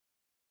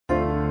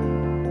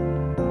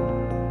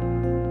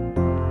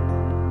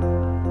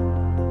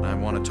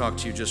want to talk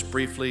to you just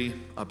briefly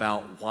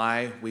about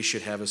why we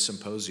should have a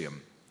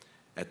symposium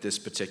at this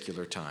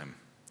particular time.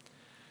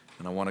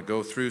 And I want to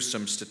go through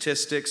some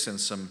statistics and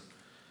some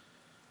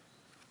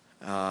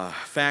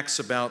facts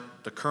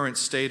about the current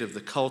state of the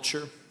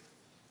culture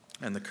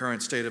and the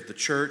current state of the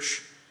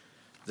church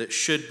that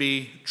should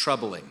be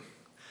troubling.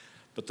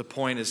 But the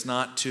point is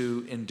not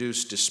to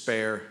induce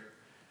despair,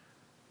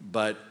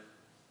 but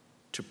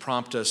to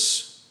prompt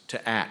us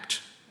to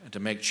act and to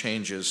make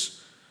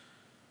changes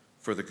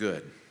for the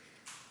good.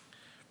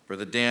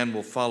 Brother Dan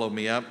will follow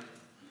me up.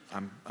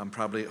 I'm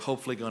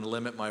hopefully going to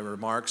limit my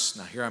remarks.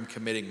 Now here I'm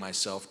committing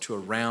myself to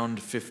around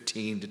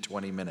 15 to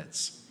 20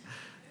 minutes.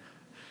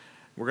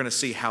 We're going to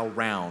see how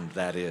round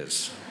that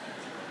is.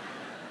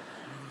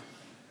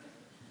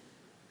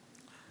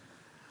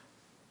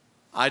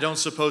 I don't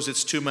suppose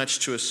it's too much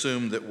to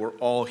assume that we're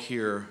all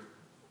here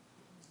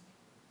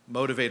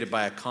motivated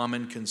by a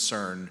common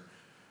concern,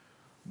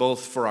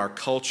 both for our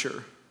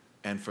culture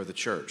and for the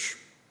church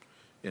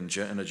in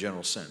a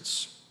general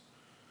sense.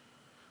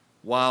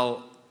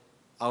 While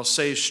I'll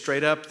say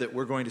straight up that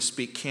we're going to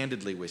speak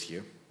candidly with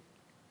you,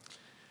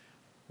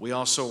 we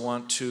also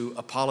want to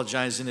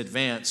apologize in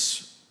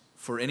advance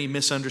for any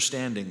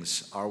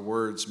misunderstandings our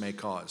words may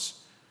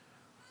cause.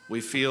 We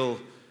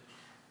feel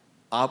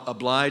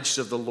obliged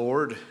of the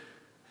Lord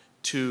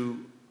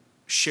to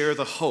share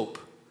the hope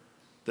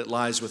that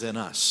lies within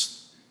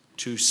us,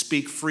 to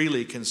speak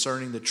freely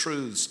concerning the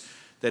truths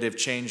that have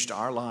changed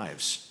our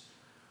lives.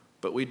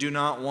 But we do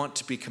not want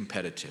to be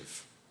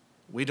competitive.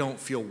 We don't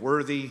feel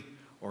worthy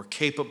or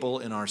capable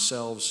in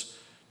ourselves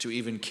to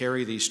even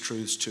carry these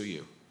truths to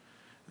you.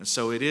 And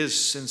so it is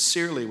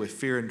sincerely with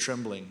fear and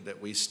trembling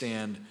that we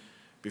stand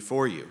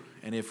before you.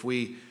 And if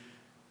we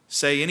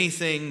say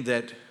anything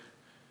that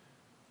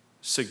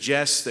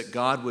suggests that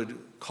God would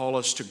call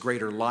us to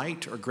greater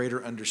light or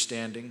greater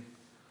understanding,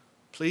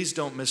 please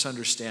don't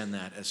misunderstand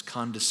that as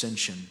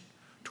condescension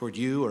toward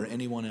you or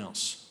anyone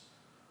else.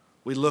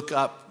 We look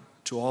up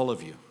to all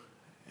of you,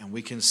 and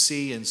we can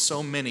see in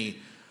so many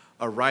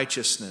a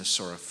righteousness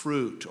or a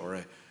fruit or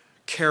a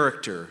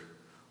character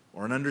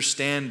or an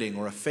understanding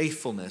or a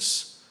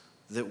faithfulness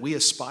that we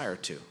aspire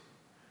to.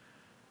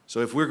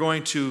 So if we're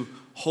going to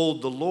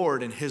hold the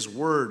Lord and His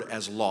word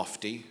as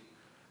lofty,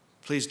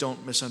 please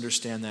don't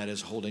misunderstand that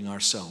as holding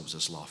ourselves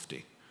as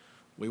lofty.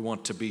 We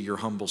want to be your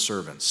humble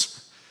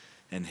servants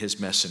and His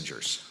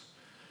messengers.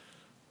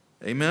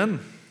 Amen.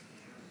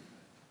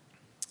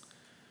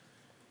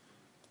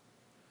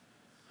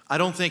 I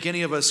don't think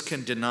any of us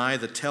can deny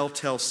the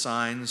telltale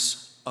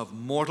signs of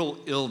mortal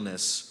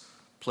illness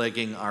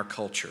plaguing our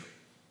culture.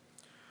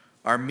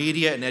 Our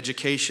media and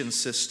education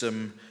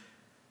system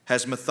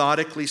has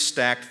methodically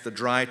stacked the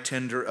dry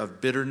tinder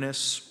of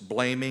bitterness,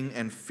 blaming,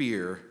 and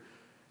fear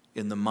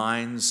in the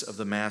minds of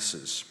the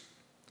masses.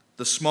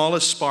 The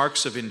smallest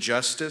sparks of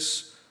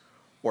injustice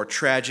or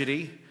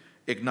tragedy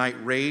ignite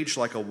rage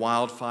like a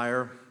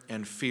wildfire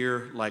and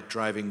fear like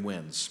driving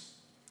winds.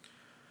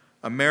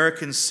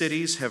 American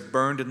cities have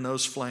burned in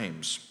those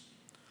flames.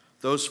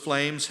 Those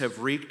flames have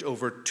wreaked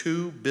over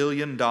 $2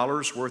 billion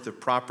worth of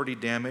property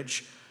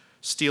damage,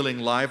 stealing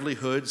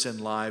livelihoods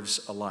and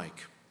lives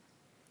alike.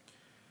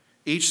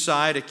 Each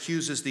side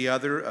accuses the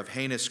other of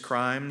heinous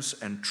crimes,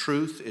 and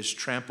truth is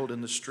trampled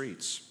in the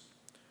streets.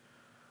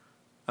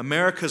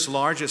 America's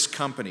largest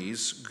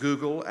companies,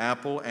 Google,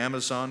 Apple,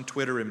 Amazon,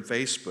 Twitter, and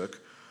Facebook,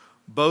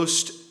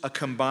 boast a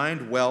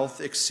combined wealth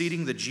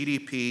exceeding the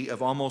GDP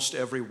of almost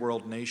every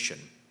world nation.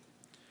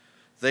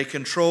 They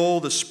control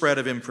the spread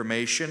of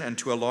information and,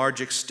 to a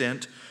large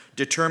extent,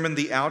 determine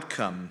the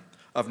outcome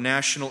of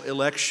national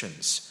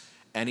elections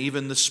and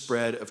even the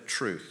spread of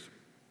truth.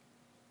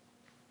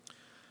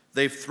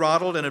 They've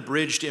throttled and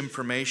abridged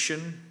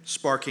information,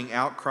 sparking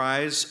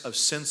outcries of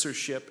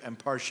censorship and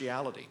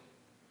partiality.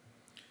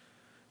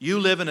 You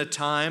live in a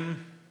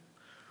time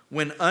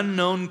when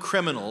unknown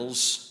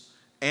criminals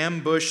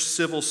ambush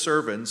civil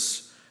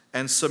servants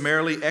and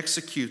summarily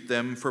execute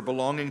them for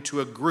belonging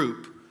to a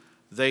group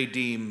they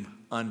deem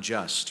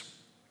unjust.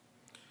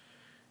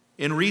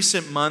 In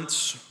recent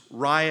months,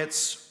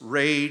 riots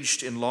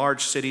raged in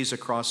large cities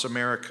across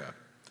America.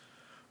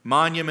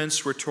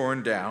 Monuments were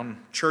torn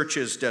down,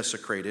 churches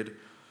desecrated,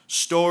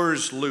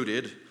 stores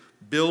looted,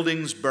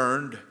 buildings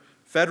burned,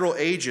 federal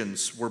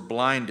agents were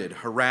blinded,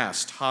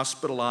 harassed,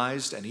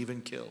 hospitalized, and even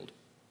killed.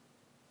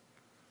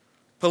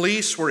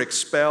 Police were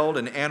expelled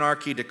and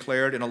anarchy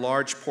declared in a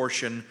large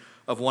portion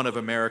of one of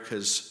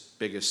America's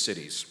biggest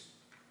cities.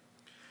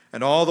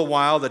 And all the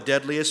while, the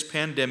deadliest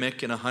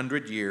pandemic in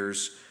 100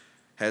 years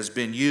has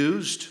been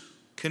used,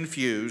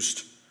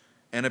 confused,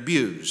 and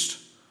abused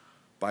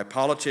by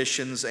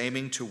politicians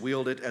aiming to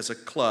wield it as a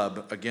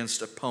club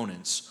against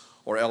opponents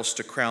or else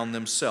to crown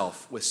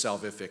themselves with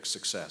salvific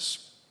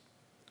success.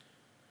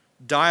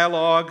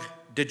 Dialogue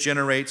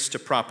degenerates to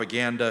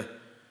propaganda,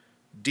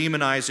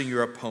 demonizing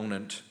your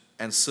opponent,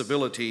 and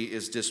civility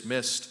is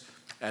dismissed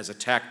as a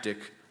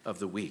tactic of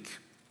the weak.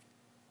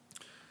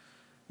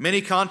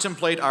 Many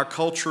contemplate our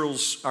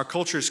culture's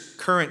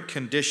current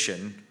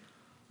condition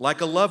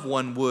like a loved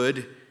one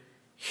would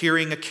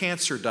hearing a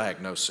cancer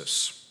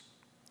diagnosis.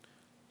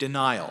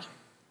 Denial.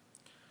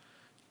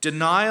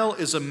 Denial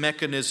is a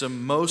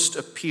mechanism most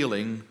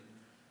appealing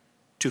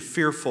to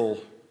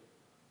fearful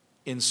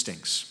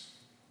instincts.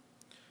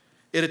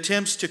 It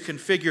attempts to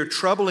configure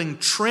troubling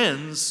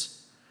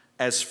trends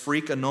as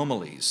freak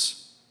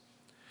anomalies.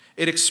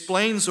 It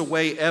explains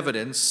away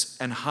evidence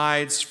and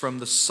hides from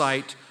the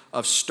sight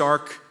of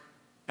stark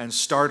and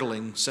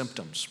startling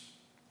symptoms.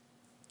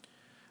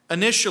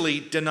 Initially,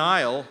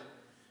 denial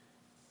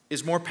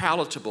is more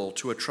palatable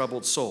to a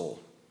troubled soul.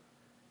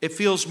 It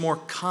feels more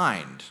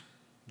kind,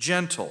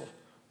 gentle,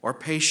 or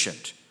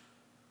patient.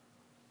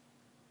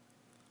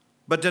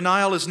 But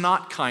denial is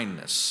not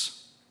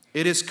kindness.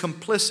 It is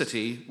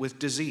complicity with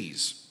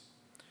disease.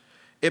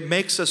 It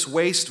makes us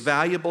waste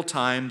valuable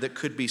time that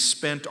could be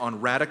spent on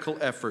radical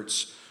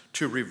efforts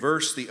to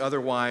reverse the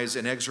otherwise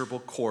inexorable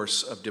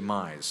course of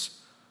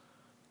demise.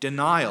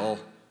 Denial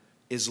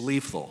is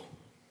lethal.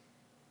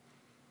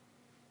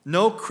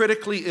 No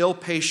critically ill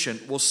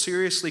patient will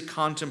seriously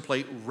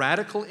contemplate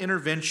radical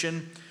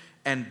intervention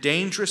and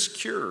dangerous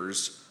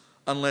cures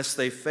unless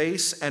they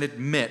face and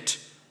admit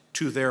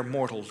to their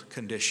mortal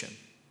condition.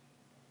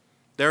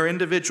 There are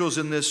individuals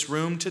in this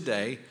room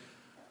today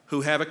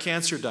who have a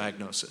cancer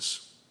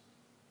diagnosis.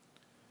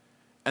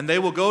 And they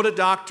will go to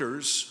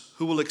doctors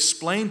who will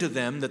explain to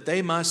them that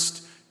they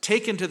must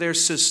take into their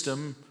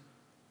system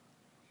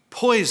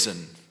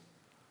poison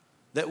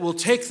that will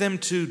take them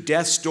to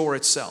death's door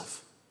itself.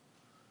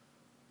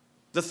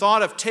 The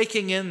thought of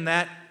taking in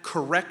that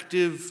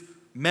corrective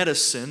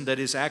medicine that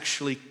is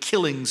actually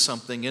killing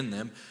something in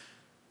them,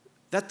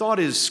 that thought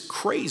is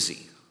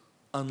crazy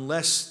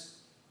unless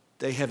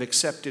they have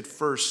accepted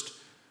first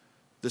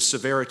the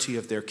severity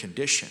of their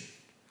condition.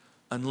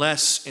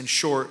 Unless, in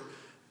short,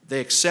 they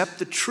accept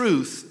the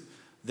truth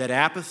that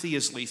apathy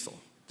is lethal,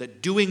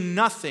 that doing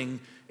nothing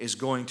is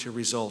going to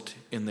result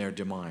in their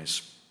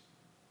demise.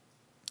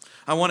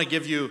 I want to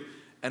give you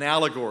an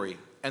allegory,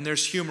 and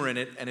there's humor in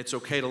it, and it's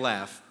okay to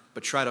laugh,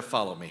 but try to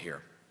follow me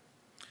here.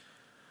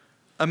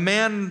 A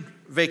man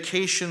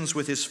vacations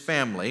with his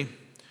family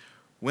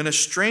when a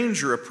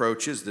stranger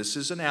approaches. This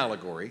is an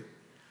allegory.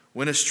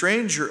 When a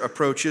stranger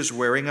approaches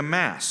wearing a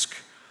mask,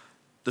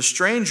 the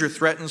stranger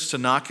threatens to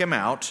knock him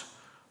out,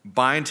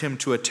 bind him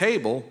to a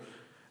table,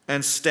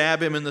 and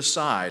stab him in the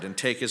side and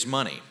take his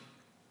money.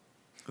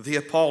 The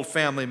appalled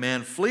family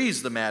man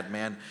flees the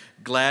madman,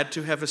 glad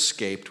to have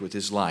escaped with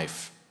his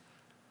life.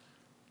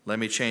 Let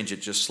me change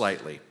it just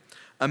slightly.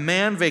 A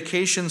man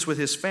vacations with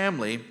his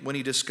family when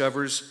he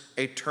discovers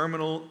a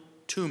terminal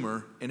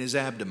tumor in his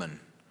abdomen.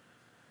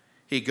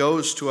 He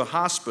goes to a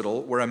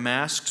hospital where a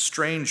masked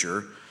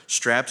stranger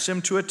straps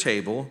him to a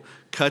table,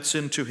 cuts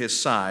into his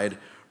side,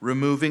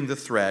 removing the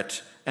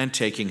threat and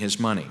taking his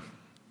money.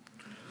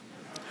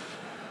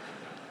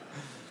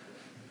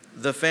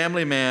 The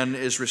family man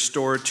is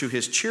restored to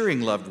his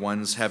cheering loved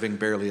ones, having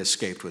barely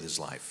escaped with his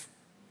life.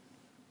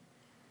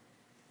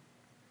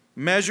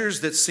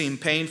 Measures that seem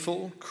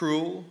painful,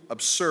 cruel,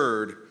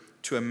 absurd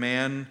to a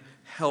man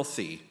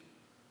healthy,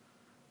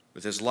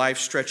 with his life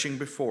stretching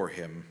before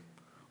him,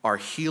 are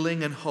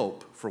healing and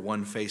hope for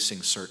one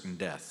facing certain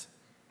death.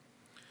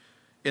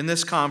 In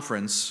this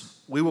conference,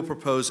 we will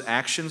propose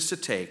actions to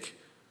take,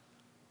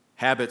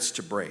 habits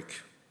to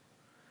break,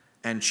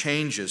 and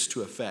changes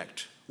to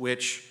effect,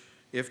 which,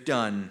 if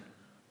done,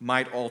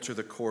 might alter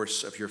the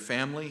course of your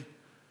family,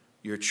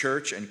 your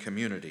church, and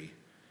community,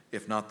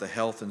 if not the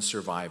health and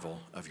survival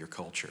of your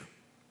culture.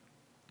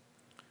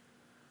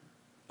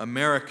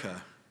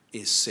 America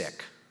is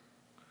sick.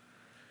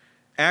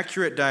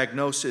 Accurate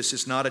diagnosis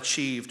is not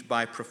achieved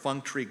by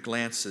perfunctory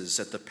glances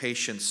at the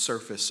patient's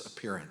surface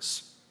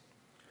appearance.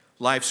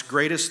 Life's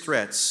greatest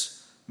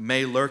threats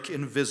may lurk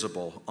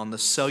invisible on the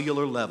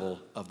cellular level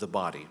of the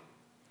body.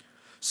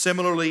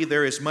 Similarly,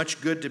 there is much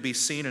good to be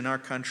seen in our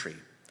country.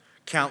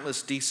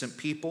 Countless decent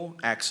people,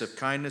 acts of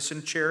kindness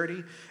and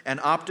charity, and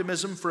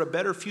optimism for a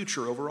better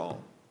future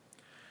overall.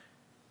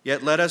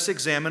 Yet let us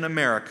examine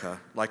America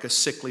like a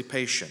sickly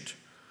patient.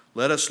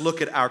 Let us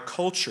look at our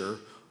culture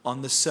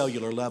on the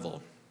cellular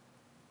level.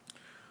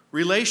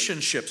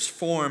 Relationships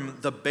form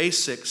the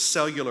basic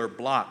cellular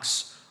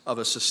blocks of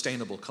a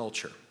sustainable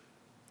culture.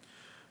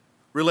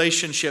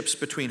 Relationships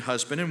between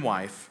husband and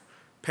wife,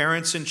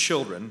 parents and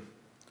children,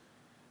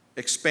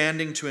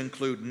 expanding to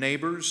include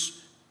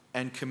neighbors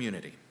and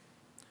community.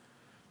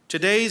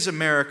 Today's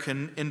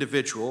American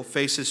individual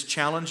faces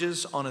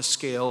challenges on a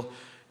scale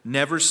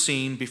never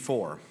seen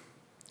before.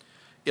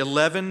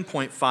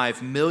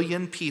 11.5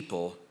 million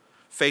people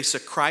face a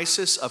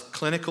crisis of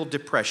clinical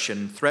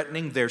depression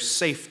threatening their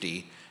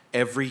safety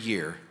every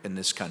year in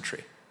this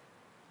country.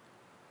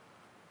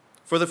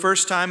 For the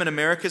first time in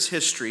America's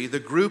history, the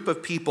group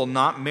of people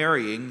not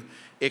marrying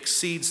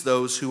exceeds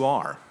those who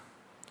are.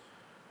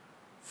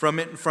 From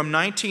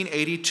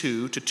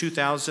 1982 to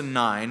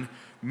 2009,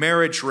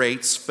 marriage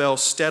rates fell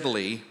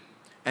steadily,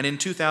 and in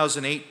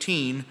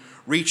 2018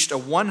 reached a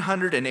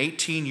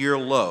 118-year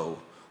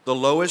low, the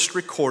lowest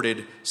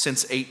recorded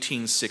since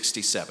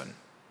 1867.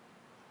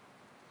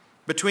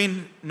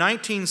 Between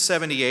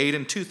 1978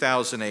 and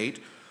 2008,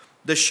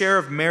 the share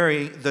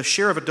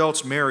of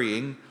adults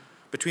marrying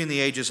between the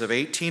ages of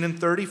 18 and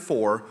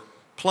 34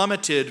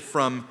 plummeted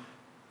from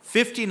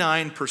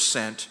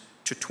 59%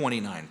 to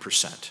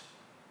 29%.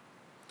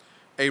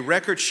 A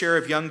record share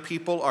of young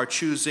people are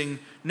choosing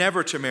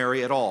never to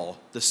marry at all,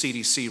 the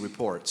CDC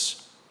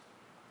reports.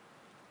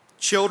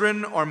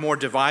 Children are more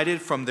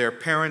divided from their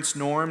parents'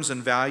 norms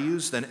and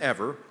values than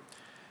ever,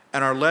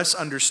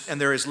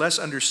 and there is less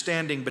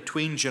understanding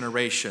between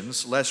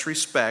generations, less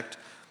respect,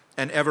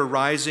 and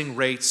ever-rising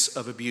rates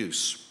of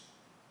abuse.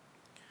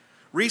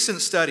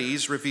 Recent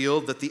studies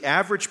revealed that the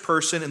average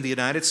person in the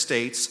United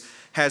States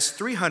has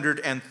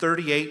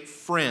 338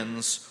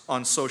 friends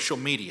on social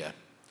media,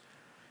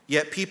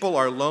 yet people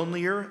are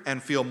lonelier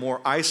and feel more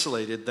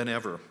isolated than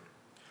ever.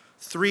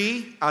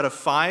 3 out of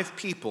 5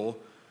 people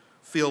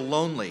feel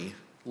lonely,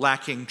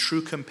 lacking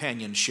true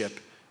companionship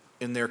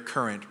in their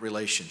current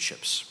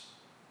relationships.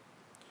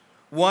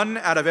 1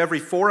 out of every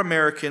 4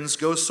 Americans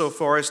goes so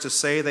far as to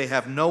say they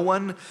have no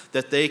one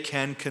that they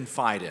can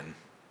confide in.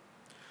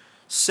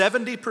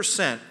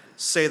 70%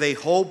 say they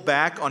hold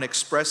back on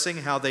expressing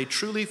how they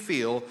truly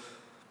feel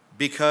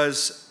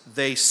because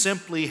they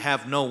simply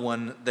have no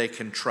one they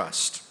can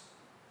trust.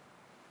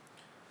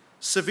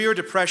 Severe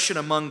depression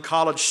among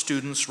college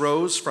students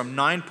rose from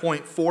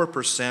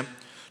 9.4%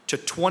 to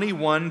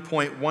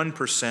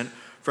 21.1%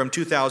 from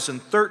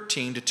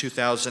 2013 to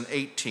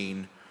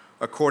 2018,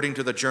 according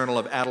to the Journal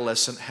of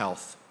Adolescent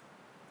Health.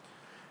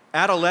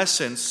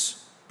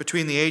 Adolescents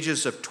between the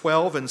ages of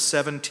 12 and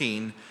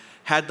 17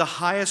 had the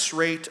highest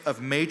rate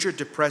of major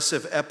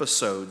depressive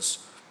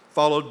episodes,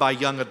 followed by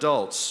young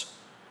adults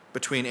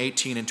between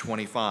 18 and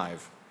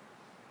 25.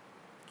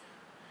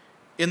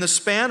 In the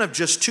span of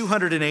just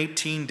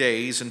 218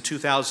 days in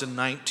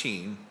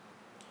 2019,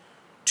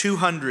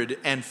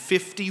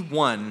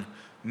 251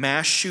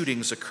 mass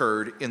shootings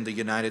occurred in the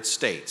United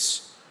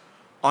States,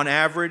 on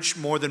average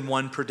more than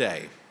 1 per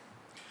day.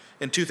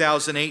 In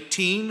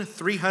 2018,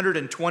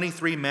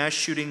 323 mass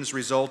shootings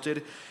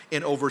resulted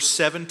in over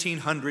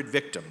 1,700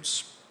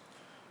 victims.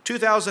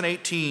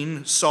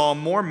 2018 saw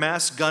more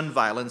mass gun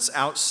violence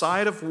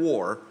outside of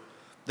war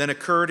than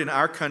occurred in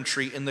our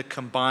country in the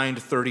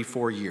combined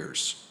 34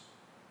 years.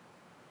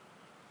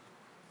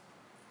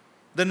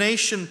 The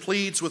nation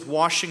pleads with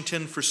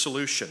Washington for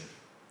solution.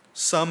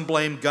 Some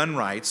blame gun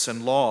rights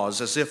and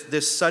laws as if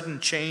this sudden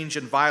change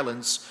in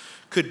violence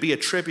could be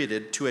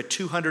attributed to a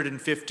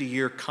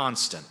 250-year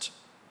constant.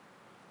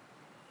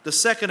 The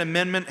Second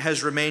Amendment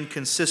has remained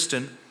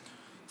consistent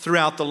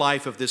throughout the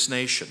life of this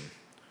nation.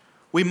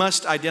 We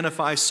must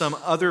identify some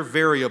other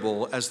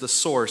variable as the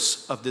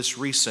source of this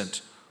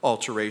recent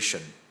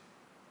alteration.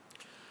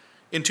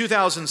 In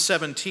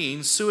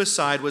 2017,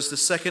 suicide was the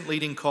second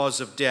leading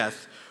cause of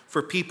death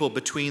for people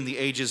between the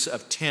ages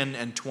of 10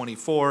 and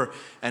 24,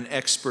 and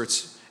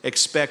experts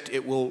expect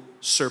it will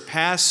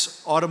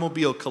surpass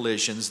automobile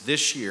collisions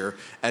this year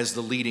as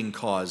the leading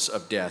cause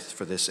of death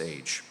for this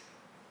age.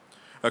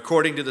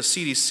 According to the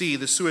CDC,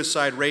 the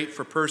suicide rate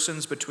for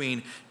persons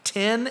between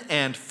 10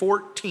 and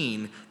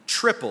 14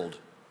 tripled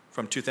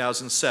from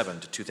 2007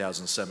 to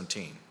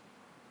 2017.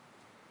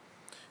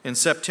 In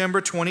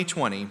September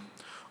 2020,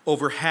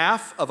 over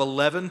half of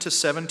 11 to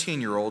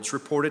 17-year-olds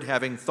reported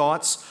having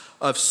thoughts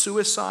of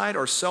suicide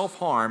or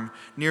self-harm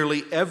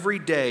nearly every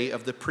day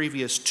of the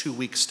previous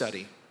 2-week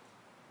study.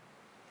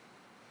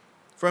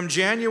 From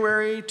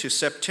January to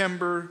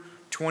September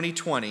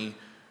 2020,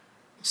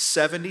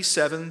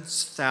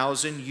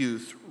 77,000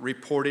 youth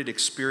reported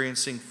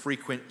experiencing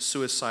frequent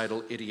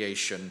suicidal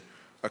ideation,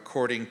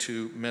 according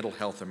to Mental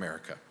Health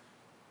America.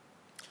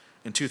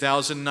 In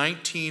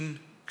 2018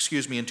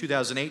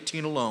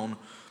 alone,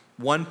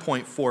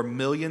 1.4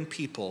 million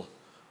people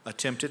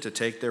attempted to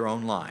take their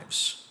own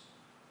lives.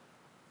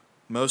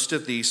 Most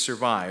of these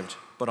survived,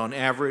 but on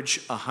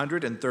average,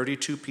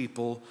 132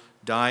 people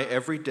die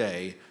every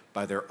day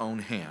by their own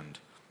hand.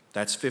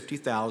 That's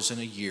 50,000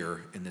 a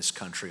year in this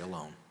country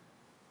alone.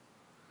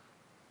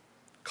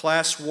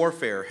 Class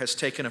warfare has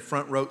taken a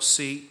front row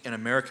seat in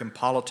American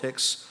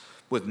politics,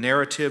 with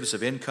narratives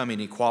of income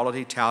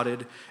inequality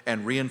touted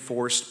and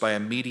reinforced by a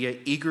media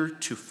eager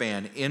to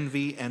fan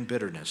envy and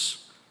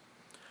bitterness.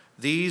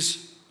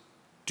 These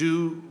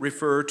do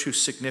refer to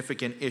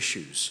significant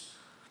issues,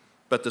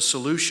 but the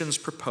solutions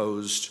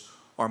proposed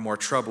are more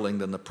troubling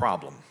than the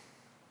problem.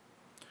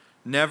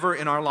 Never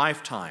in our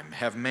lifetime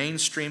have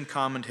mainstream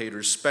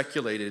commentators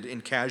speculated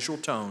in casual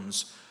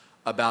tones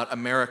about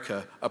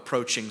America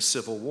approaching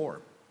civil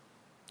war.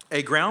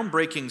 A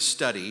groundbreaking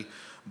study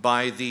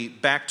by the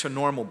Back to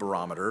Normal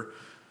Barometer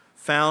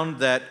found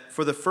that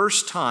for the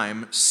first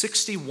time,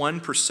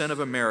 61%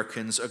 of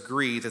Americans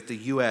agree that the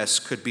U.S.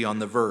 could be on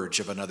the verge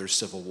of another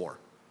civil war.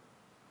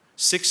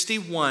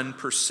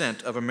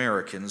 61% of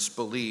Americans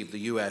believe the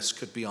U.S.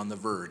 could be on the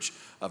verge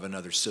of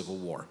another civil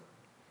war.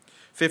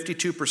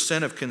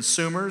 52% of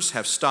consumers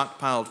have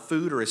stockpiled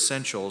food or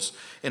essentials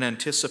in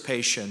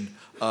anticipation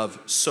of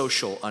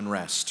social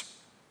unrest.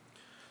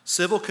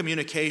 Civil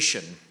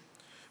communication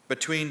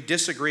between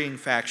disagreeing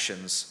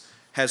factions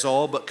has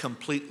all but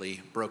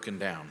completely broken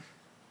down.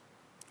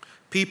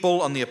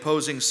 People on the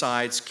opposing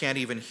sides can't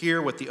even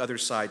hear what the other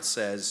side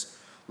says,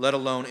 let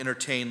alone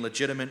entertain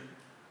legitimate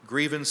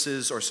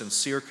grievances or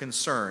sincere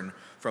concern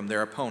from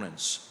their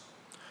opponents.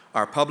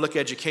 Our public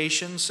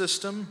education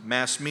system,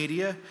 mass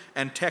media,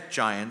 and tech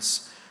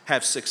giants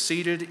have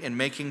succeeded in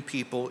making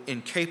people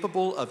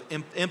incapable of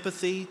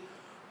empathy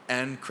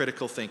and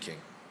critical thinking.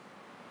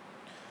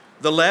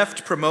 The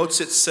left promotes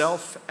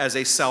itself as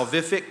a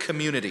salvific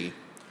community,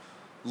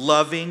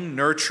 loving,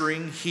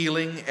 nurturing,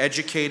 healing,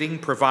 educating,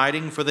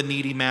 providing for the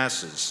needy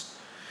masses.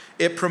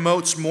 It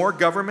promotes more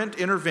government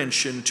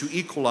intervention to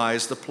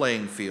equalize the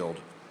playing field,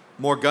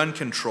 more gun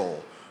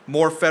control,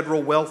 more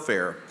federal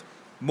welfare,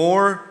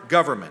 more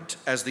government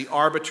as the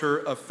arbiter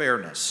of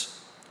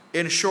fairness.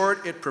 In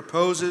short, it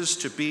proposes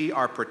to be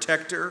our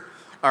protector,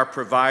 our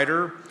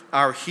provider,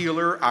 our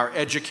healer, our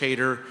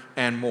educator,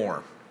 and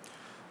more.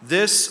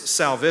 This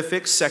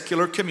salvific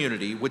secular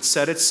community would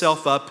set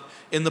itself up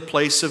in the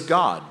place of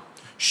God,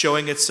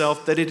 showing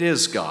itself that it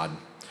is God,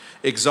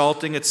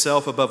 exalting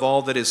itself above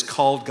all that is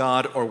called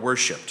God or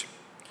worshiped.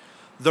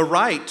 The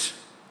right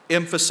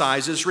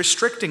emphasizes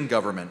restricting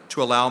government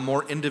to allow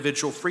more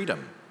individual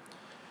freedom.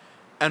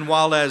 And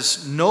while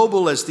as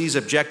noble as these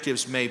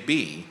objectives may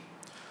be,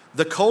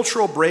 the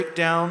cultural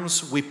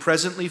breakdowns we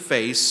presently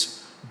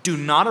face do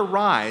not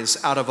arise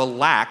out of a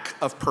lack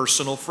of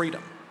personal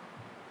freedom.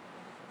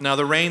 Now,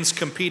 the rain's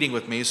competing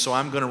with me, so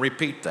I'm going to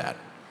repeat that.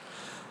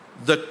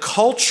 The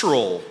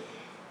cultural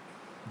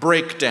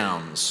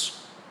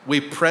breakdowns we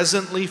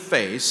presently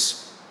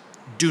face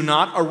do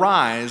not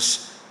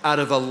arise out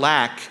of a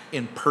lack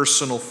in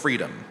personal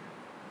freedom.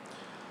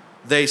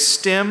 They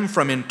stem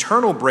from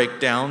internal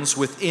breakdowns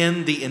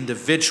within the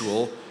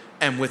individual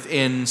and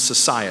within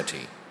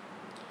society.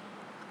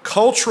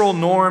 Cultural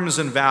norms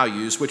and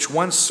values, which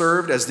once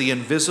served as the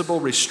invisible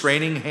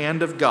restraining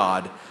hand of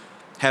God,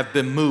 have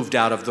been moved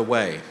out of the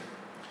way,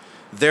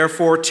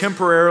 therefore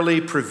temporarily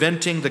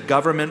preventing the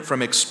government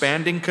from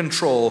expanding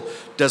control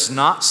does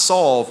not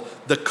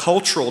solve the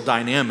cultural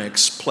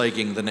dynamics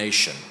plaguing the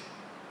nation.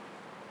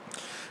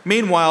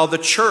 Meanwhile, the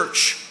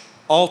church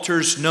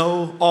offers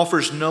no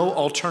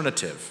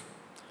alternative,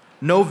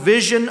 no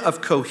vision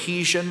of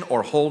cohesion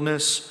or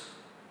wholeness,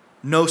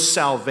 no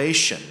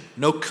salvation,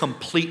 no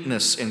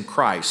completeness in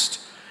Christ,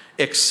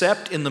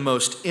 except in the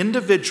most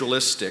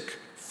individualistic,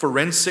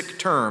 forensic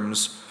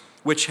terms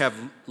which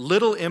have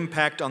little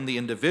impact on the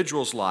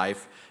individual's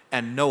life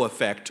and no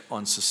effect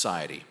on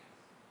society.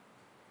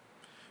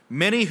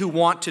 Many who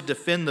want to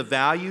defend the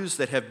values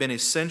that have been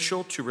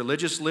essential to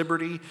religious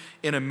liberty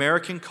in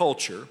American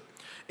culture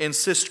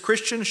insist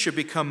Christians should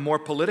become more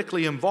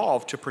politically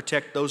involved to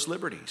protect those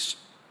liberties.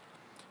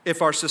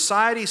 If our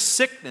society's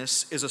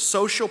sickness is a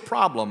social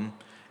problem,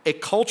 a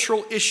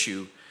cultural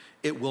issue,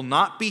 it will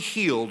not be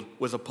healed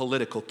with a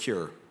political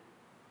cure.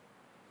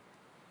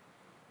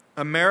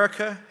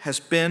 America has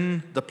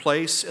been the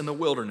place in the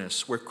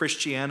wilderness where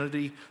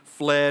Christianity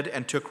fled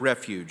and took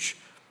refuge,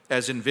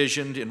 as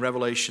envisioned in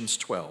Revelations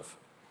 12.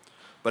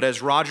 But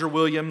as Roger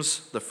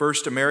Williams, the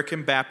first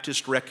American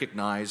Baptist,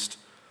 recognized,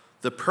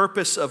 the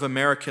purpose of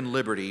American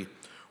liberty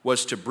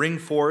was to bring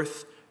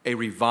forth a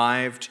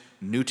revived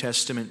New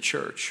Testament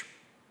church.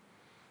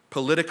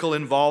 Political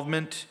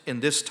involvement in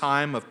this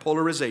time of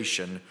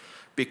polarization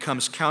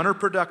becomes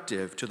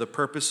counterproductive to the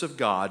purpose of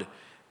God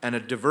and a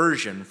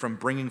diversion from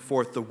bringing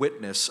forth the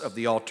witness of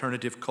the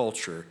alternative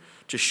culture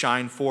to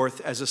shine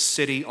forth as a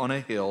city on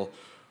a hill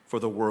for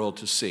the world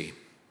to see.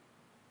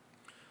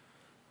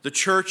 The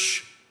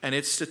church and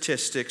its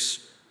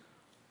statistics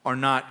are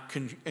not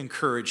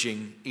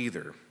encouraging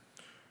either.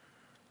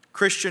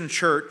 Christian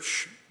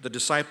church, the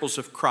disciples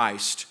of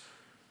Christ,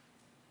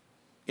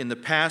 in the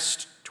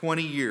past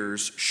 20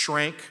 years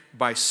shrank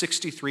by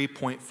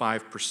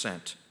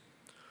 63.5%.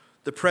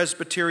 The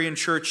Presbyterian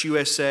Church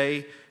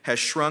USA has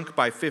shrunk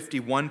by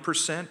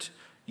 51%,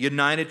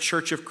 United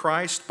Church of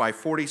Christ by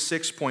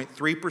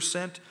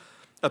 46.3%,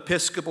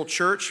 Episcopal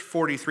Church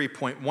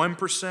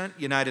 43.1%,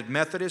 United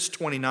Methodist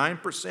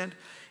 29%,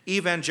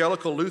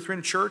 Evangelical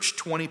Lutheran Church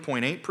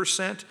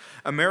 20.8%,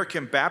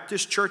 American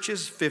Baptist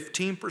churches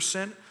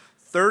 15%,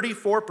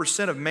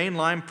 34% of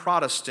mainline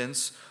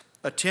Protestants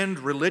attend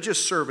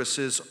religious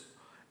services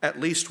at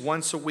least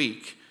once a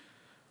week.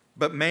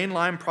 But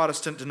mainline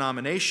Protestant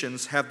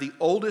denominations have the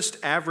oldest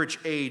average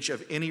age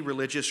of any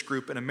religious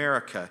group in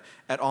America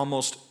at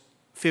almost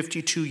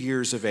 52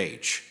 years of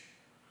age.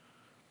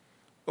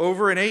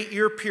 Over an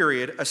 8-year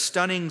period, a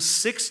stunning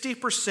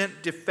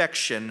 60%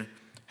 defection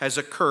has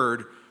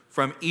occurred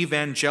from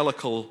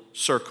evangelical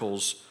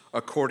circles,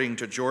 according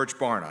to George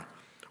Barna.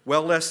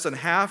 Well less than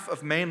half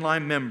of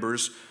mainline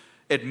members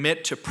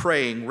admit to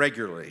praying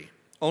regularly.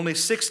 Only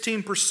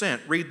 16%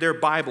 read their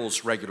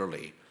Bibles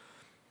regularly.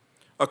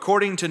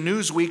 According to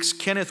Newsweek's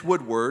Kenneth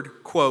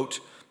Woodward, quote,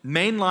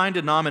 mainline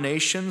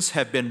denominations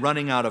have been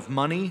running out of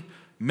money,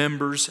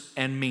 members,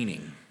 and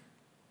meaning.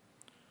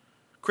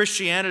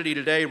 Christianity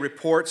Today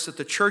reports that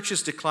the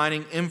church's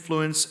declining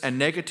influence and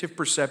negative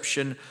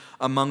perception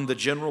among the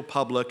general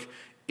public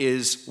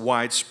is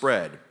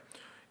widespread.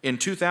 In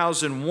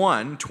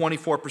 2001,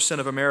 24%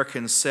 of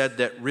Americans said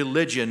that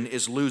religion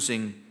is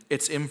losing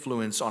its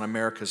influence on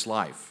American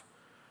life.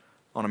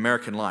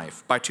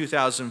 By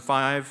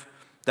 2005,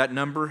 that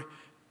number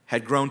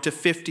had grown to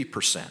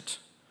 50%.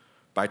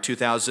 By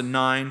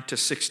 2009 to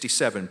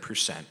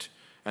 67%,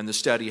 and the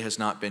study has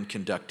not been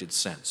conducted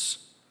since.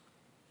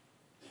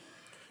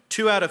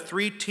 2 out of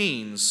 3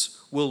 teens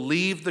will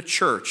leave the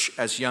church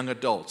as young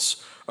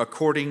adults,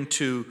 according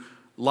to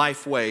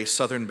Lifeway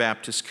Southern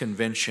Baptist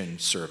Convention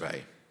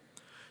survey.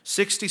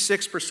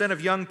 66%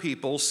 of young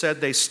people said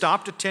they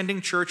stopped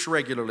attending church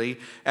regularly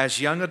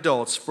as young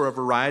adults for a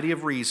variety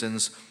of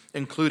reasons,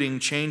 including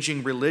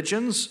changing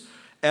religions,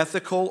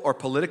 ethical or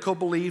political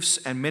beliefs,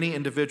 and many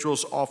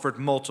individuals offered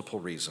multiple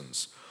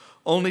reasons.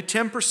 Only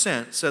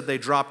 10% said they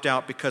dropped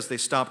out because they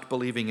stopped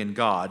believing in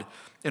God.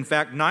 In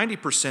fact,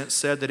 90%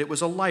 said that it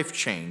was a life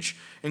change,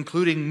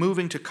 including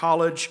moving to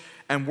college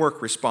and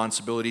work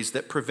responsibilities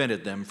that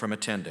prevented them from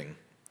attending.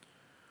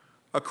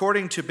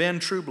 According to Ben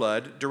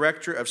Trueblood,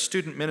 director of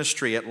student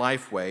ministry at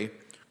Lifeway,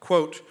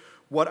 quote,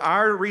 "What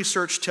our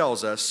research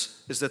tells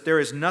us is that there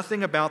is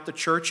nothing about the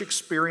church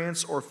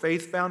experience or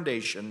faith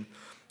foundation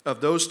of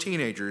those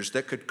teenagers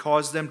that could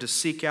cause them to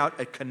seek out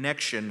a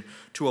connection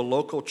to a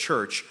local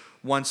church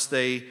once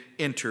they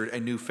entered a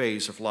new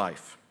phase of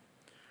life."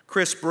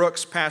 Chris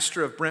Brooks,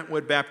 pastor of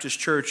Brentwood Baptist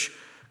Church,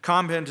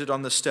 commented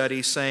on the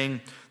study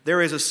saying,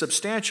 "There is a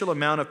substantial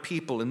amount of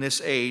people in this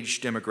age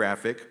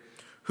demographic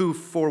who,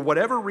 for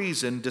whatever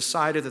reason,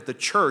 decided that the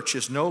church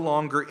is no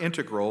longer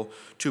integral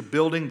to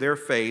building their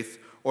faith,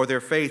 or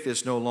their faith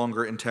is no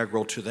longer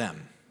integral to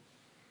them."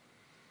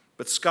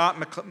 But Scott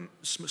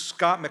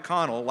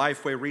McConnell,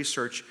 Lifeway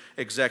research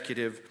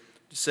executive,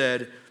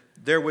 said,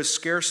 "There was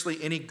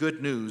scarcely any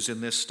good news in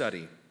this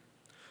study.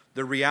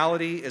 The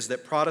reality is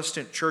that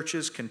Protestant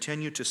churches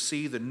continue to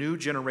see the new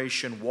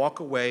generation walk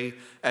away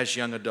as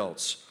young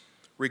adults.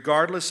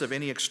 Regardless of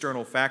any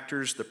external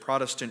factors, the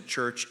Protestant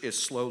church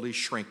is slowly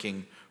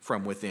shrinking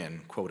from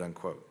within," quote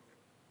unquote.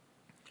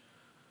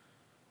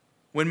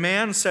 When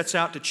man sets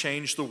out to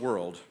change the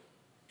world,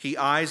 he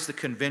eyes the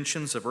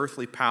conventions of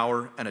earthly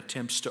power and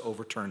attempts to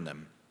overturn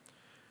them.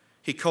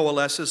 He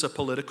coalesces a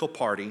political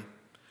party,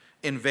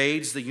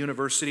 invades the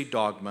university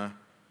dogma,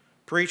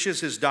 preaches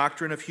his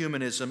doctrine of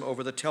humanism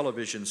over the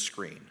television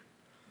screen.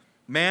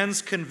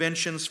 Man's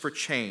conventions for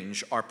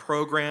change are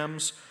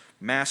programs,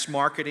 mass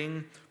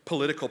marketing,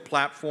 political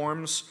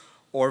platforms,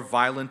 or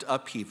violent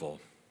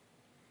upheaval.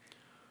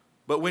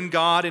 But when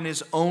God, in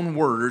his own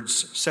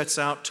words, sets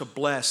out to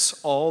bless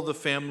all the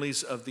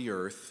families of the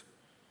earth,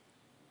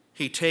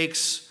 he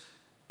takes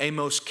a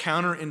most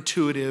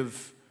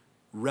counterintuitive,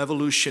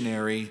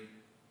 revolutionary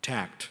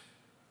tact.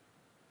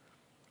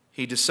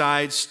 He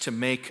decides to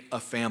make a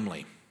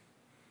family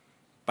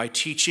by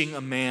teaching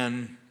a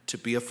man to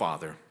be a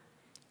father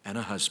and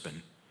a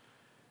husband,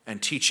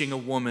 and teaching a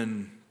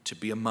woman to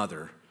be a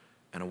mother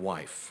and a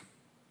wife.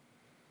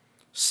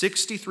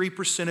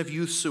 63% of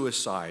youth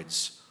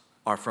suicides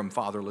are from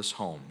fatherless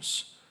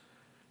homes.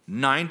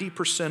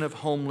 90% of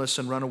homeless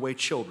and runaway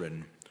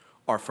children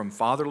are from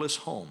fatherless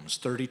homes,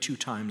 32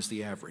 times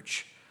the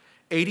average.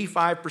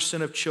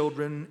 85% of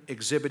children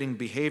exhibiting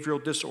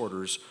behavioral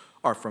disorders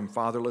are from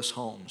fatherless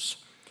homes.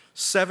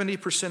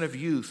 70% of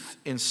youth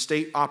in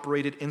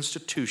state-operated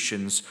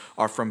institutions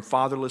are from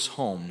fatherless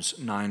homes,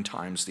 9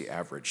 times the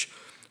average.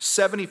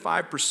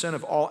 75%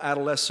 of all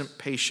adolescent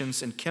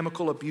patients in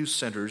chemical abuse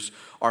centers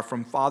are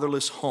from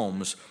fatherless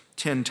homes,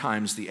 10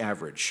 times the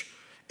average.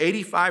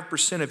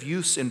 85% of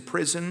youths in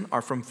prison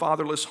are from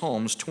fatherless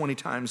homes, 20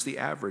 times the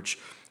average.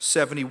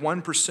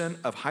 71%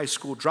 of high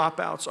school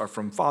dropouts are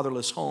from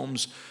fatherless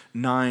homes,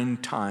 9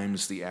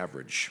 times the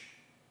average.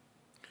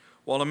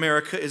 While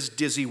America is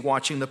dizzy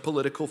watching the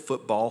political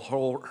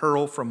football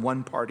hurl from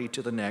one party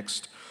to the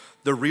next,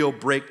 the real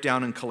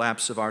breakdown and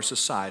collapse of our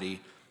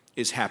society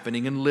is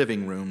happening in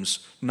living rooms,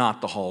 not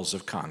the halls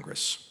of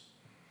Congress.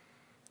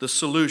 The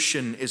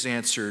solution is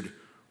answered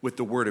with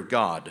the Word of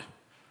God,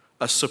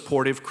 a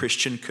supportive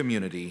Christian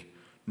community,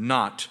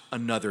 not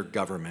another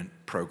government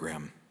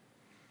program.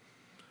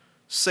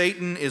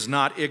 Satan is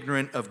not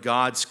ignorant of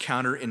God's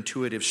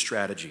counterintuitive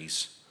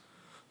strategies.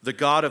 The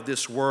God of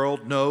this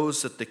world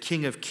knows that the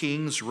King of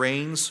Kings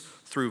reigns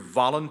through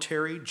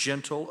voluntary,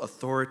 gentle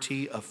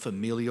authority of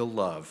familial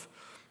love,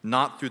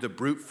 not through the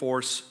brute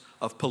force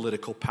of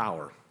political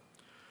power.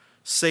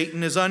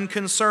 Satan is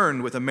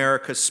unconcerned with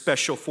America's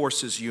special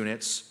forces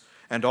units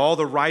and all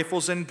the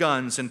rifles and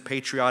guns in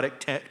patriotic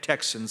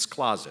Texans'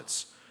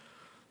 closets.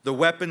 The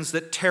weapons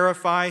that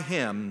terrify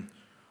him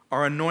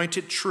are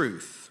anointed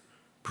truth,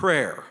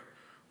 prayer,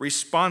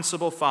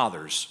 responsible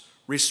fathers,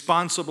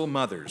 responsible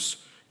mothers,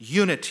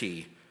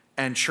 unity,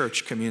 and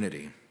church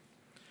community.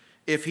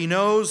 If he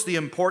knows the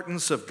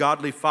importance of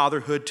godly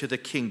fatherhood to the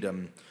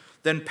kingdom,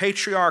 then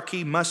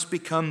patriarchy must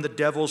become the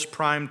devil's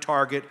prime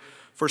target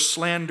for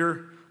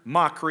slander,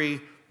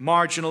 mockery,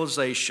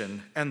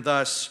 marginalization, and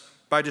thus,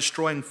 by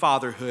destroying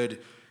fatherhood,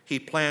 he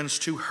plans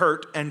to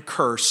hurt and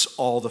curse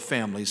all the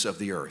families of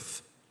the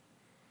earth.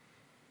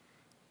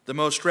 The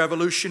most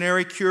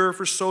revolutionary cure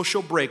for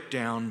social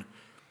breakdown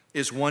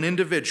is one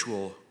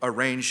individual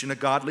arranged in a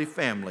godly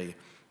family,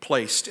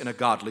 placed in a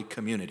godly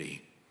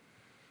community.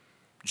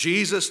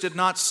 Jesus did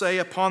not say,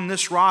 upon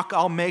this rock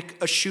I'll make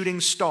a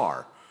shooting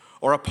star,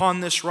 or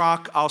upon this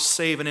rock I'll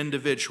save an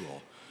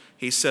individual.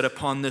 He said,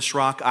 upon this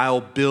rock I'll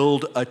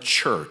build a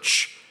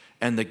church,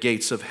 and the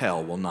gates of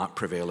hell will not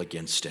prevail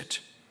against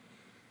it.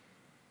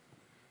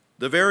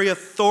 The very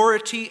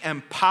authority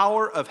and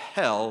power of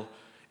hell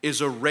is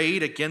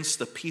arrayed against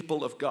the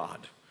people of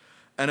God.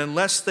 And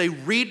unless they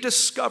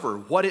rediscover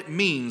what it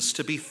means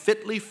to be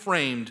fitly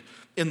framed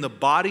in the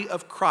body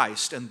of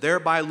Christ and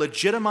thereby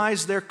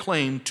legitimize their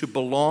claim to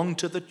belong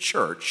to the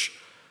church,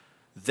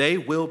 they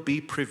will be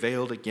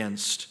prevailed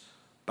against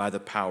by the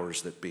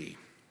powers that be.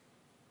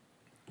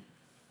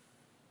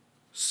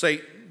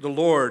 The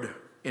Lord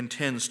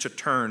intends to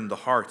turn the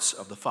hearts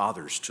of the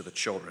fathers to the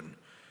children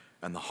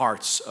and the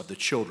hearts of the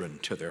children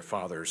to their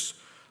fathers,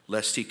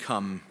 lest he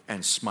come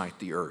and smite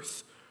the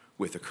earth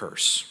with a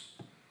curse.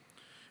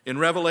 In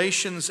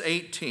Revelations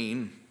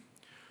 18,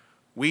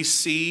 we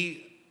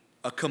see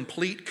a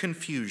complete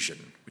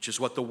confusion, which is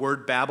what the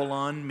word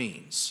Babylon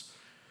means.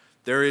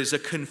 There is a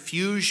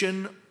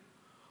confusion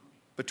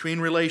between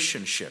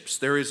relationships.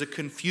 There is a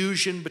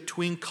confusion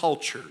between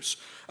cultures,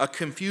 a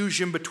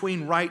confusion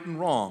between right and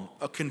wrong,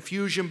 a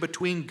confusion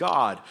between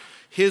God,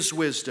 his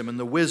wisdom, and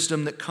the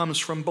wisdom that comes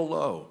from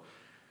below.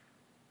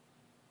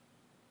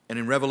 And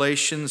in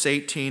Revelations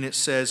 18, it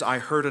says, I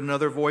heard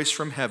another voice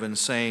from heaven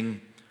saying,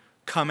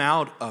 come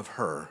out of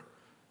her.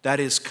 That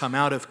is, come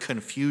out of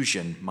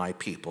confusion, my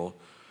people,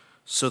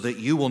 so that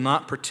you will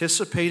not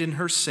participate in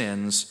her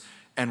sins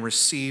and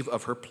receive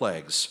of her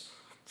plagues.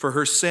 For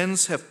her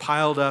sins have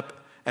piled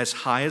up as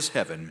high as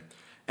heaven,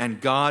 and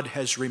God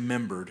has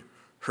remembered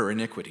her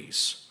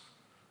iniquities.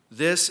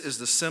 This is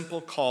the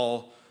simple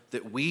call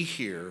that we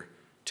hear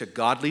to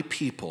godly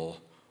people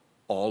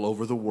all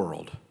over the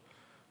world.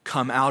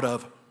 Come out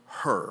of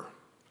her.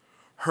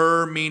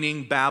 Her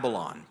meaning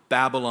Babylon.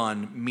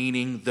 Babylon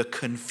meaning the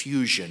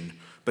confusion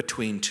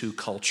between two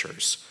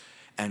cultures.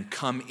 And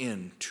come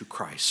into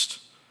Christ.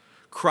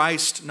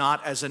 Christ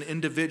not as an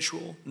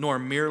individual, nor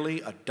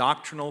merely a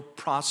doctrinal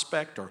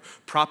prospect or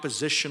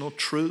propositional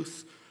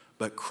truth,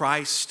 but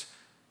Christ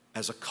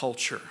as a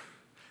culture,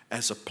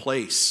 as a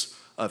place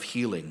of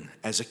healing,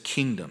 as a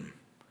kingdom,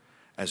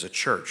 as a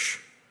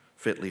church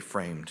fitly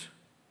framed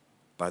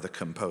by the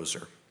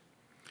composer.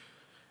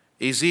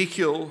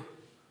 Ezekiel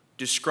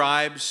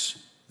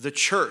describes the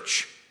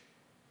church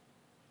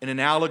in an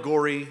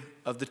allegory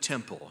of the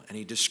temple, and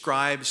he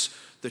describes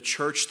the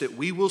church that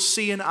we will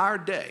see in our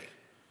day.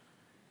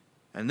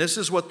 And this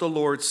is what the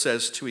Lord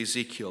says to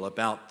Ezekiel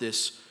about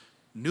this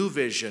new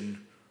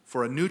vision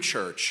for a new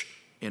church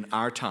in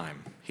our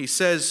time. He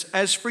says,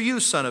 as for you,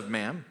 son of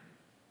man,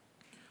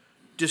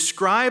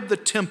 describe the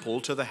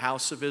temple to the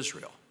house of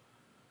Israel.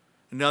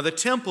 Now, the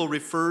temple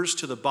refers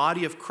to the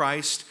body of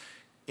Christ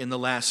in the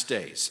last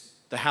days.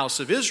 The house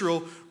of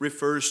Israel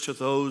refers to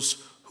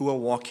those who are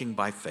walking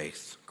by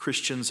faith,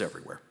 Christians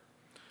everywhere.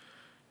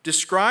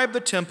 Describe the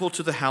temple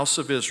to the house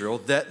of Israel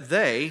that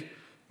they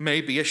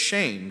may be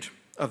ashamed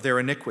of their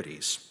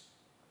iniquities.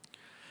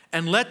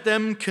 And let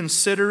them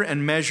consider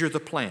and measure the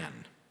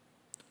plan.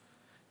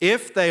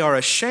 If they are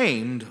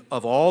ashamed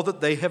of all that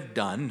they have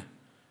done,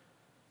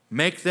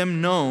 make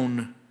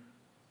known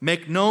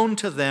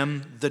to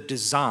them the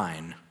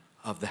design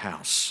of the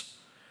house,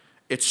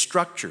 its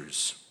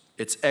structures,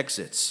 its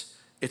exits,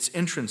 its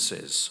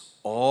entrances,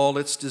 all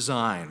its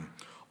design,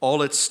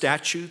 all its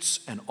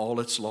statutes, and all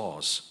its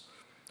laws,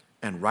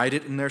 and write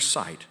it in their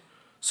sight,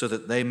 so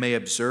that they may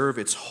observe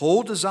its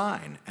whole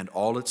design and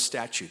all its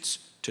statutes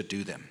to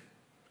do them.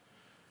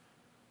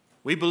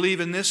 We believe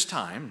in this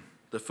time,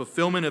 the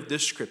fulfillment of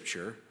this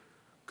scripture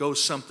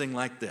goes something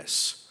like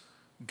this.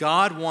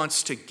 God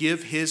wants to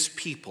give his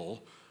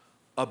people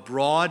a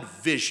broad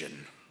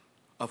vision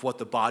of what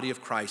the body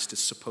of Christ is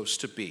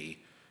supposed to be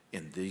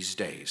in these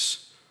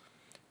days.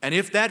 And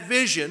if that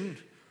vision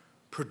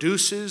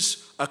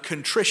produces a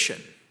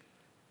contrition,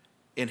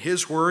 in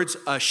his words,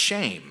 a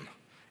shame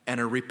and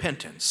a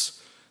repentance,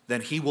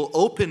 then he will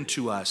open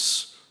to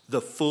us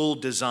the full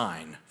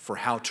design for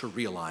how to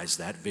realize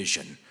that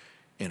vision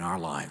in our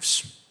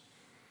lives.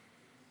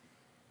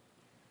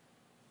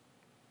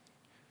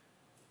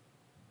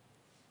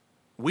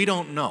 We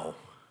don't know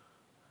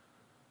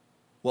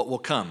what will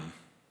come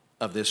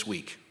of this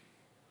week.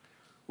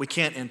 We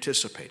can't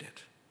anticipate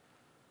it.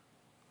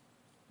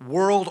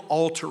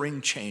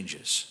 World-altering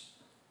changes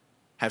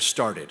have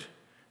started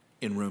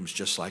in rooms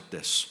just like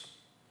this.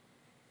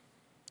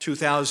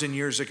 2,000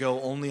 years ago,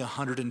 only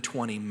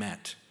 120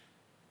 met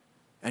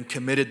and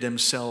committed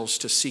themselves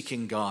to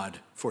seeking God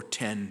for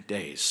 10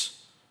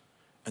 days.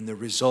 And the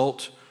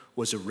result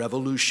was a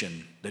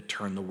revolution that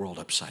turned the world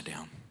upside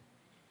down.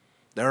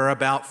 There are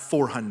about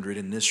 400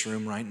 in this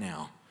room right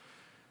now.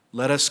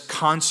 Let us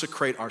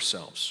consecrate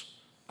ourselves,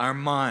 our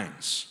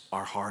minds,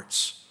 our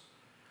hearts,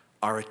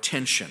 our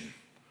attention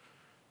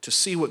to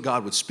see what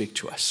God would speak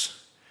to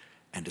us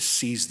and to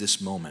seize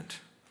this moment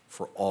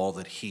for all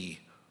that he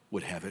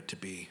would have it to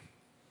be.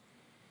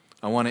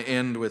 I want to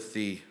end with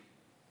the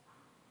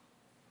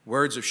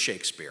words of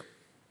Shakespeare.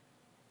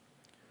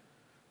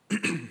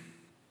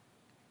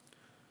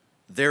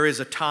 There is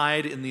a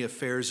tide in the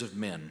affairs of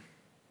men,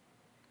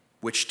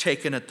 which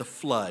taken at the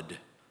flood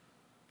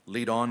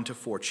lead on to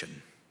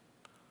fortune.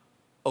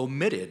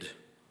 Omitted,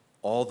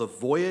 all the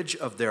voyage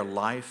of their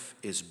life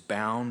is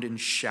bound in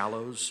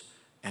shallows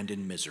and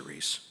in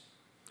miseries.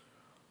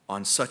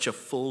 On such a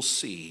full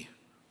sea,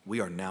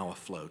 we are now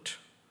afloat,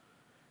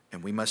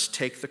 and we must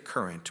take the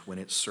current when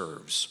it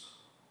serves,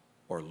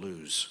 or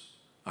lose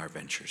our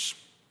ventures.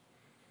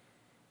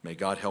 May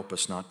God help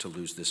us not to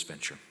lose this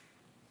venture.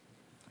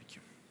 Thank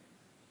you.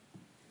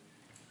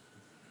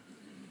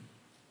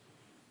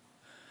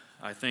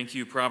 I think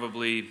you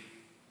probably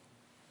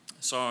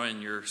saw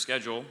in your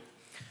schedule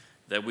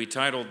that we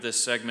titled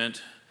this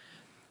segment,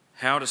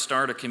 How to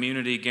Start a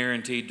Community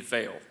Guaranteed to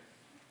Fail.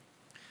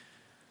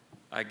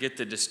 I get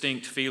the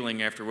distinct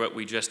feeling after what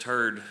we just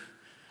heard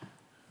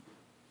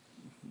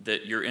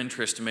that your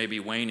interest may be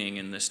waning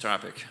in this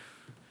topic.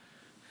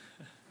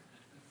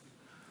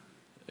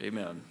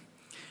 Amen.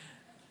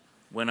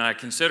 When I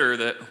consider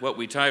that what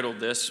we titled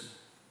this,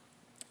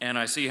 and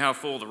I see how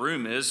full the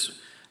room is,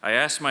 I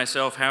ask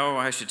myself how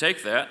I should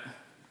take that.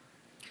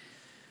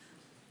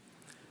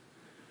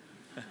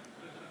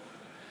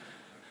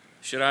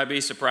 Should I be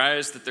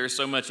surprised that there's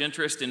so much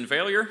interest in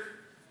failure?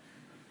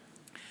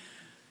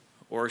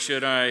 Or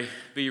should I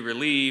be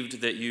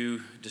relieved that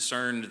you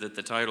discerned that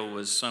the title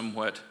was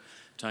somewhat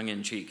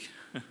tongue-in-cheek?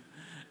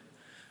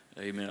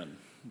 Amen.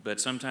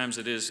 But sometimes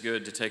it is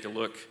good to take a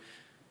look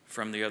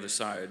from the other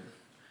side.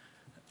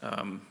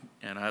 And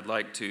I'd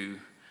like to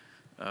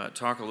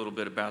talk a little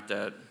bit about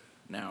that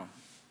now.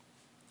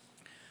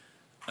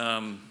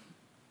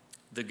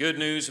 The good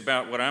news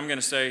about what I'm going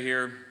to say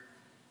here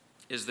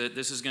is that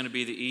this is going to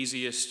be the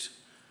easiest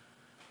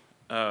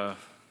part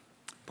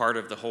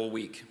of the whole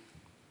week.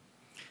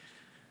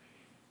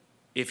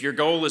 If your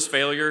goal is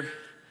failure,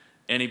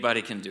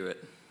 anybody can do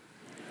it.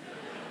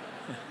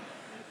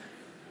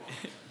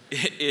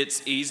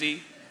 It's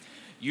easy.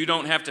 You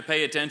don't have to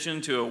pay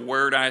attention to a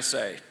word I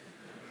say.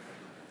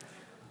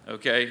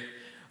 Okay?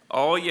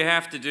 All you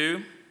have to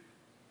do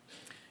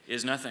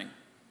is nothing.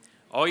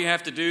 All you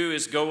have to do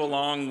is go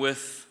along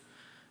with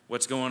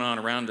what's going on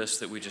around us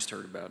that we just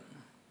heard about.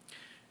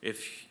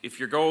 If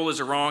your goal is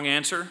a wrong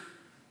answer,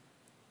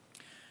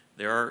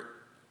 there are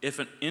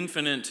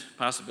infinite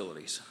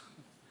possibilities.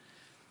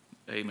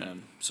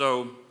 Amen.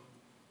 So,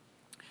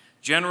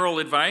 general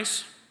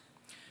advice,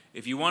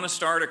 if you want to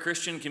start a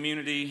Christian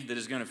community that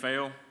is going to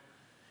fail,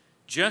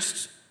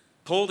 just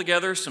pull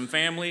together some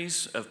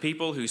families of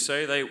people who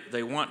say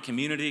they want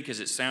community because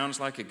it sounds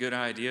like a good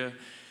idea,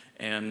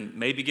 and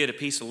maybe get a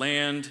piece of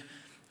land,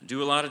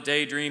 do a lot of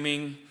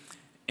daydreaming,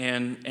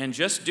 and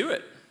just do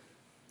it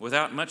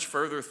without much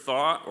further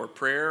thought or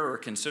prayer or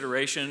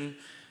consideration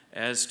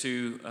as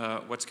to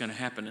what's going to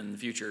happen in the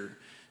future,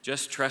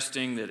 just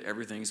trusting that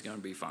everything's going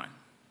to be fine.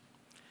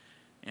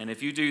 And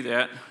if you do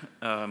that,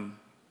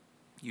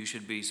 you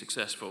should be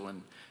successful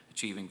in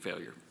achieving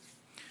failure.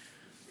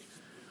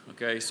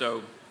 Okay,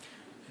 so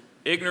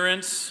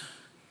ignorance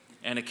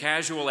and a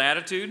casual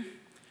attitude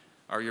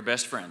are your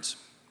best friends.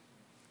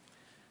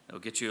 They'll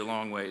get you a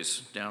long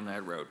ways down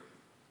that road.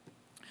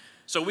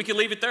 So we could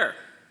leave it there.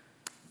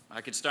 I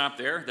could stop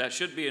there. That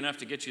should be enough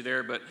to get you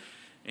there, but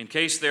in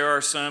case there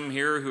are some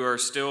here who are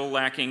still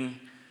lacking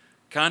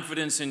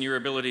confidence in your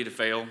ability to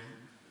fail,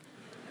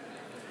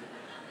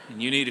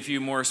 and you need a few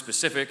more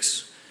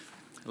specifics,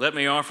 let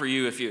me offer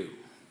you a few,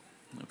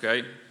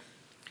 okay?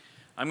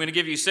 I'm going to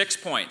give you 6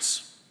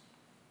 points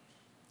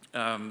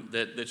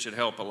that should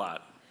help a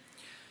lot.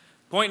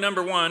 Point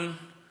number 1,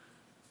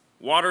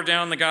 water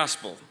down the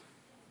gospel.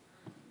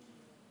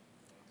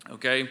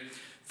 Okay?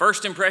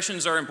 First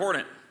impressions are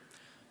important.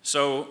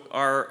 So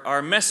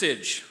our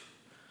message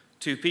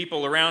to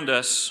people around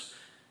us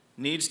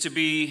needs to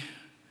be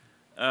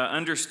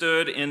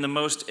understood in the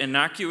most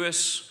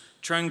innocuous,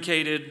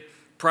 truncated,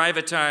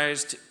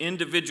 privatized,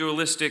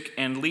 individualistic,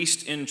 and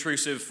least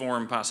intrusive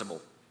form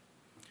possible.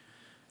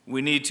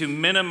 We need to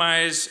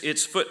minimize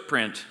its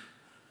footprint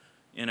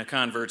in a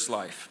convert's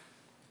life.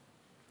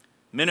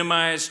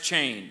 Minimize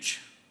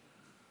change,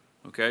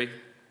 okay?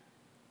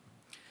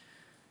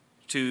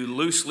 To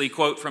loosely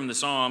quote from the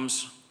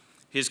Psalms,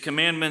 His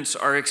commandments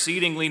are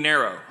exceedingly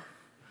narrow.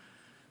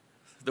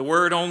 The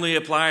word only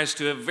applies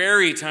to a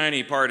very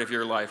tiny part of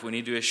your life. We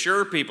need to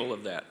assure people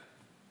of that.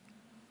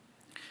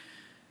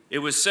 It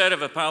was said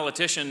of a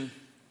politician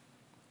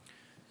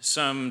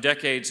some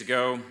decades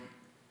ago,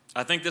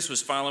 I think this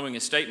was following a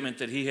statement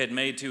that he had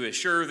made to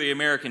assure the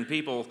American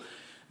people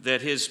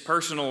that his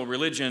personal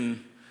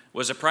religion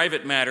was a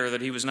private matter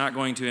that he was not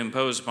going to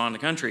impose upon the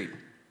country.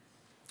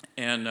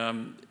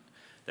 And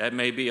that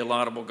may be a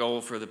laudable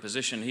goal for the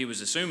position he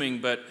was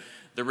assuming, but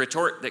the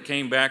retort that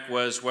came back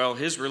was, well,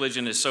 his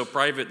religion is so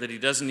private that he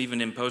doesn't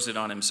even impose it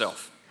on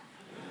himself.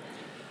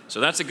 So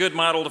that's a good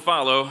model to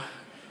follow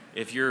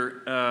if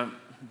you're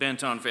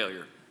bent on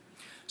failure.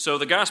 So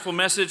the gospel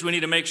message, we need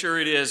to make sure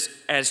it is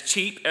as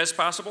cheap as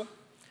possible,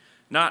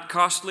 not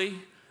costly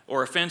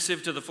or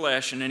offensive to the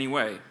flesh in any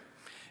way.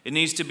 It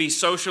needs to be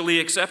socially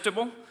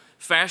acceptable,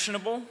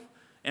 fashionable,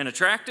 and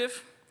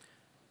attractive,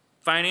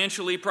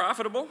 financially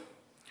profitable,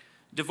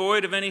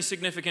 devoid of any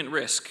significant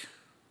risk.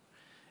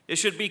 It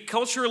should be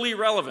culturally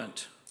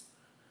relevant,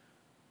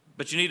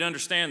 but you need to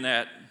understand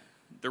that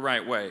the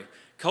right way.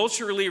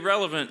 Culturally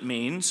relevant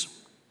means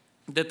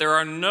that there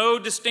are no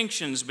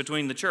distinctions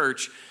between the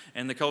church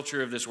and the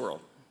culture of this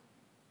world.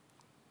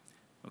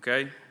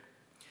 Okay?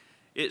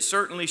 It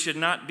certainly should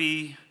not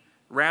be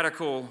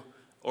radical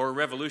or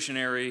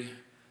revolutionary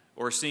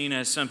or seen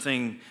as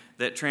something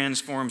that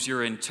transforms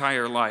your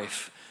entire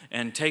life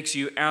and takes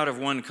you out of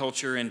one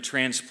culture and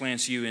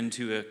transplants you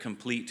into a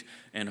complete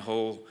and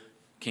whole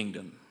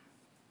kingdom.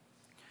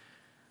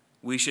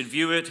 We should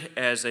view it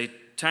as a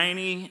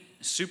tiny,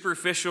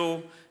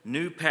 superficial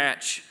new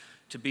patch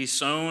to be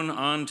sewn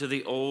onto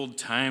the old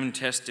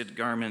time-tested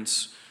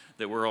garments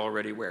that we're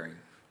already wearing,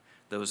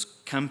 those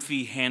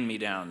comfy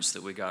hand-me-downs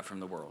that we got from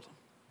the world.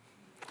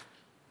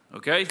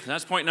 Okay,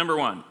 that's point number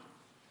one.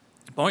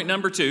 Point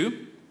number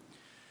two,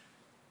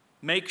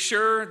 make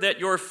sure that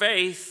your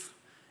faith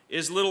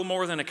is little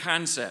more than a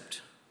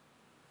concept.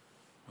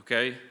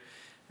 Okay?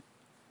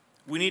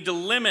 We need to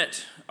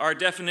limit our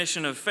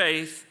definition of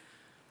faith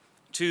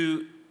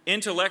to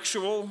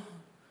intellectual,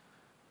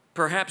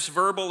 perhaps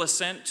verbal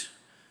assent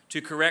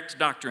to correct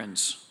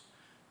doctrines,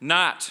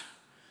 not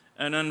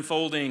an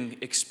unfolding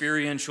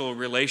experiential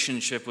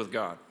relationship with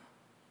God.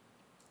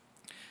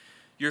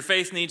 Your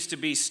faith needs to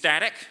be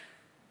static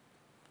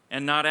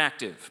and not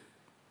active.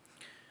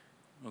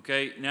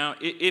 Okay, now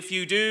if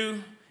you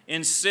do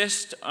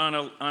insist on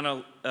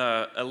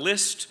a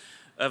list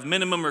of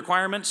minimum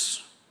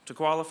requirements to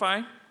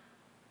qualify,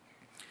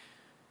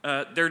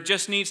 there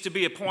just needs to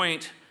be a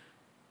point,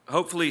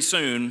 hopefully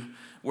soon,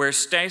 where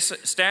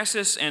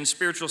stasis and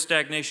spiritual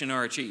stagnation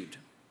are achieved.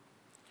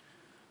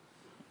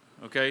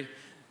 Okay?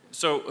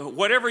 So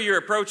whatever your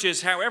approach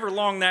is, however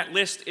long that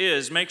list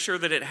is, make sure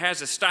that it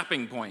has a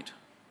stopping point.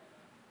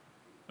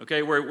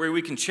 Okay, where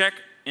we can check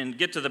and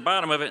get to the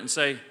bottom of it and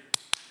say,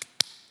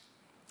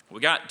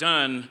 we got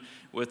done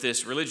with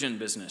this religion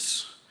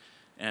business,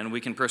 and we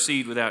can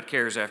proceed without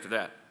cares after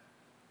that.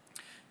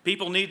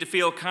 People need to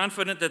feel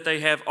confident that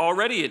they have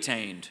already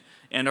attained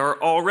and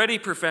are already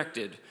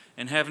perfected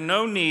and have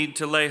no need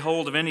to lay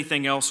hold of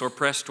anything else or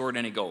press toward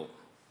any goal.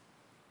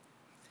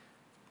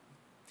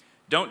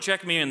 Don't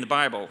check me in the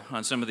Bible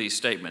on some of these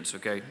statements,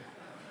 okay?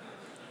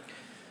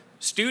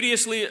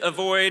 Studiously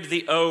avoid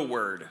the O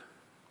word.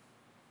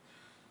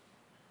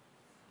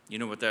 You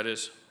know what that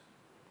is?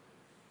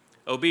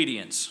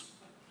 Obedience.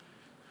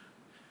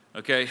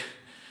 Okay?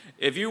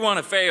 If you want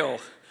to fail,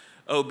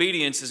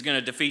 obedience is going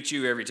to defeat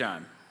you every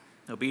time.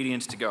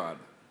 Obedience to God.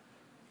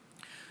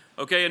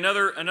 Okay,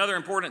 another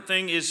important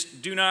thing is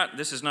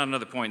this is not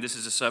another point, this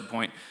is a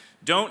sub-point.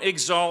 Don't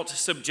exalt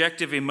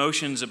subjective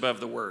emotions above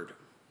the word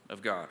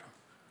of God.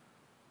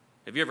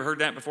 Have you ever heard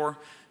that before?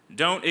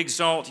 Don't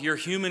exalt your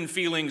human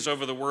feelings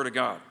over the word of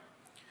God.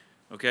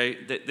 Okay,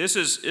 this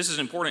is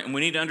important, and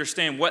we need to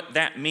understand what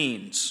that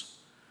means.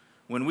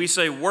 When we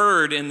say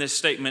word in this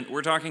statement,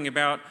 we're talking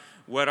about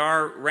what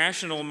our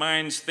rational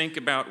minds think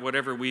about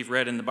whatever we've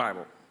read in the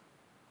Bible.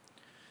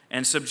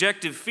 And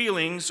subjective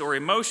feelings or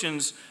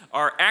emotions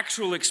are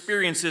actual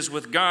experiences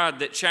with God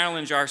that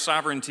challenge our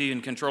sovereignty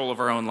and control of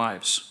our own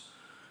lives.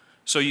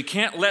 So you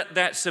can't let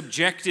that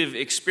subjective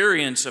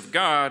experience of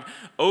God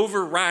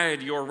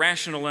override your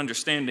rational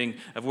understanding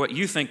of what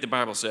you think the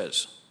Bible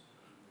says.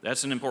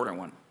 That's an important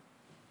one.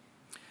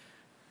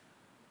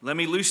 Let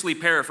me loosely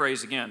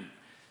paraphrase again.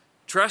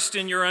 Trust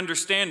in your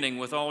understanding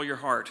with all your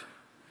heart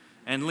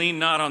and lean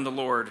not on the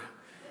Lord,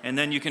 and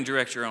then you can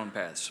direct your own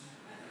paths.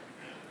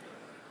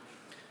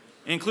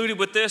 Included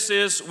with this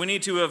is we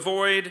need to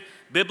avoid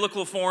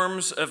biblical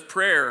forms of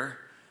prayer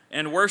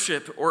and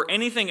worship or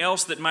anything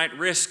else that might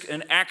risk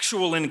an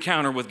actual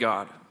encounter with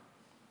God.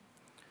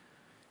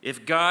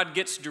 If God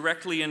gets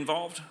directly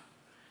involved,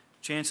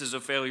 chances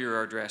of failure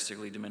are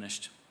drastically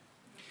diminished.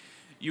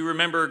 You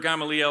remember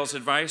Gamaliel's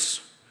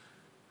advice?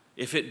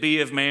 If it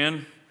be of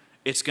man,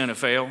 it's going to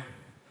fail.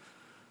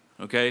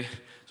 Okay?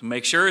 So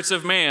make sure it's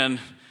of man,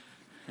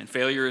 and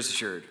failure is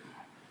assured.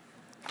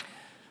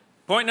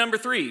 Point number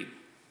 3.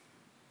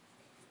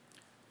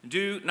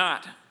 Do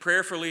not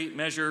prayerfully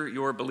measure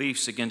your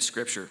beliefs against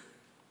Scripture.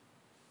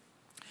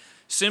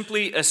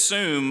 Simply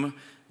assume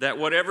that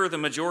whatever the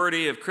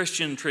majority of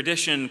Christian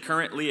tradition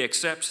currently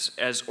accepts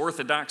as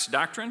orthodox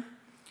doctrine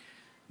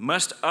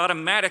must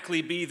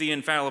automatically be the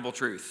infallible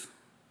truth.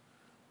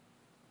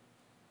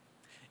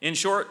 In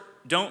short,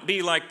 don't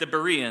be like the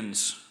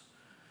Bereans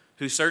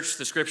who searched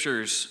the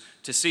Scriptures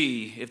to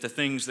see if the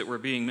things that were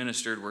being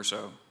ministered were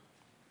so.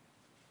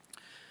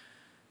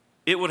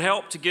 It would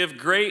help to give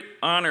great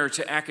honor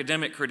to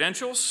academic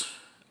credentials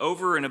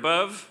over and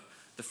above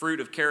the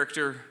fruit of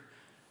character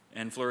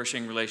and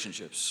flourishing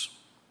relationships.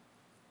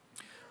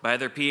 By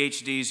their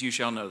PhDs you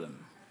shall know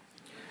them.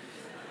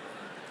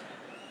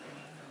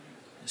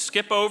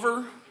 Skip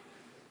over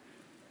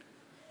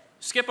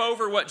skip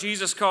over what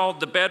Jesus called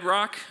the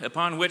bedrock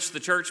upon which the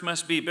church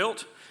must be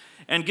built,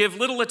 and give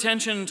little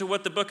attention to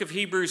what the book of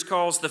Hebrews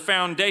calls the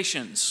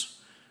foundations: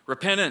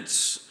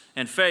 repentance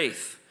and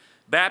faith,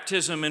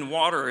 baptism in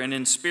water and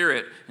in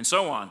spirit, and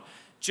so on.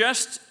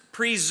 Just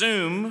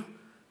presume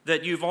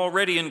that you've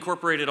already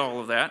incorporated all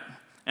of that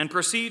and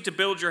proceed to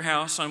build your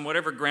house on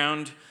whatever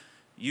ground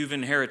you've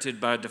inherited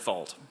by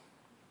default.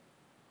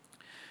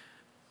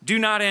 Do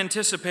not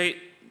anticipate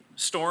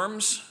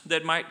storms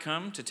that might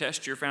come to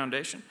test your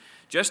foundation.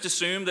 Just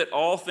assume that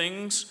all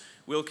things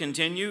will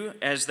continue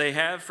as they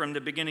have from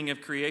the beginning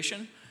of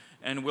creation,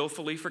 and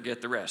willfully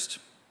forget the rest.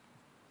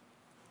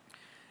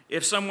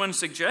 If someone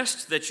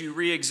suggests that you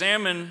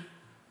re-examine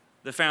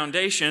the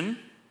foundation,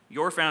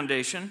 your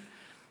foundation,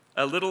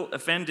 a little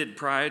offended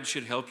pride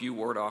should help you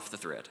ward off the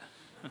threat.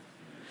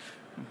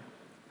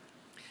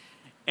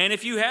 And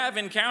if you have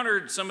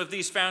encountered some of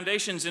these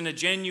foundations in a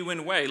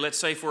genuine way, let's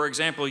say, for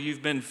example,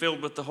 you've been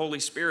filled with the Holy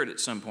Spirit at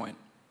some point,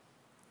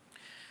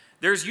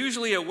 there's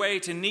usually a way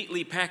to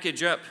neatly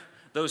package up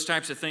those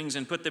types of things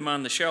and put them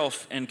on the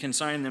shelf and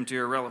consign them to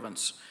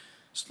irrelevance.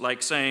 It's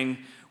like saying,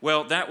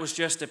 well, that was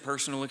just a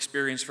personal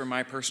experience for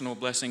my personal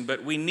blessing,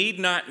 but we need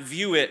not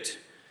view it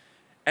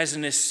as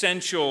an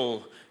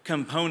essential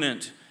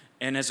component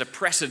and as a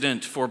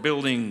precedent for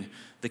building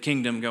the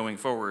kingdom going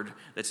forward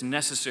that's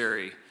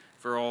necessary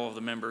for all of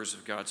the members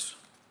of God's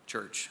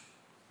church.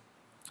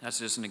 That's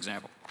just an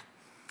example.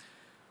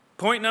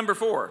 Point number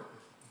 4,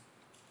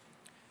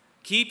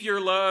 keep your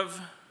love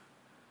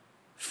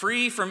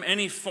free from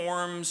any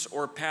forms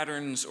or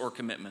patterns or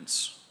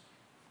commitments.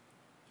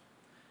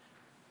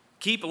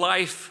 Keep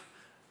life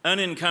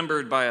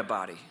unencumbered by a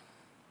body.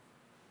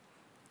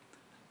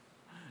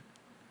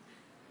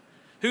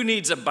 Who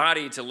needs a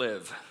body to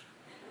live?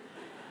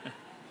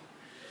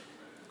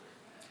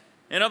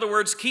 In other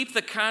words, keep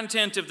the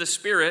content of the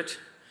Spirit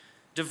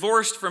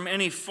divorced from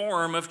any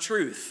form of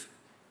truth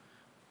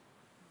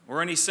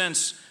or any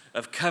sense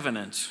of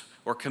covenant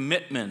or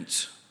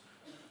commitment.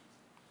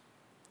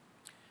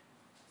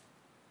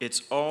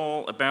 It's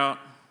all about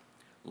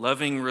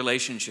loving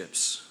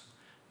relationships.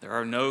 There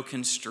are no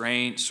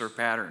constraints or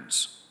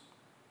patterns.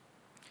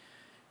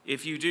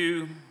 If you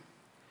do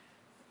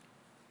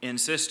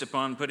insist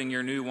upon putting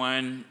your new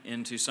wine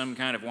into some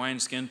kind of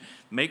wineskin,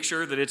 make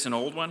sure that it's an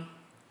old one.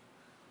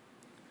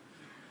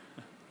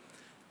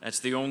 That's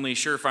the only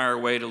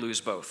surefire way to lose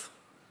both.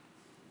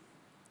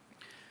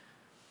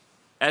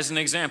 As an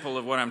example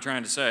of what I'm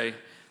trying to say,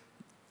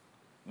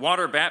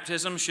 water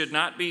baptism should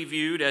not be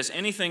viewed as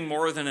anything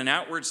more than an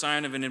outward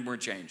sign of an inward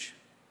change.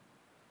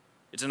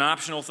 It's an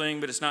optional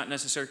thing, but it's not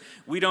necessary.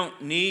 We don't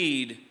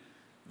need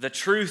the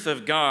truth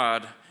of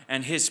God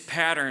and His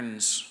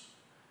patterns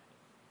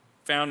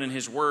found in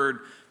His Word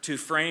to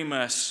frame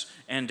us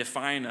and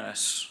define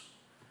us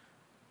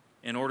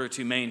in order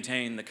to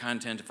maintain the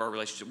content of our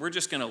relationship. We're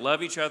just going to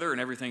love each other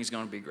and everything's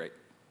going to be great.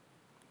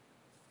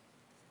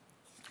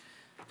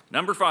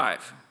 Number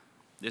 5,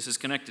 this is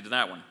connected to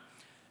that one.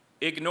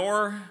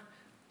 Ignore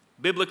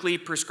biblically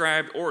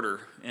prescribed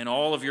order in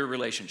all of your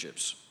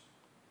relationships.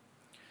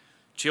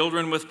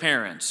 Children with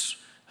parents,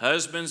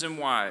 husbands and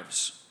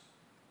wives,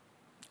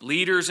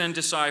 leaders and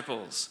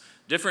disciples,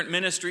 different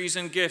ministries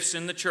and gifts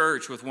in the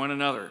church with one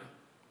another.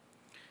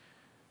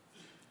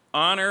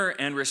 Honor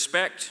and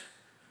respect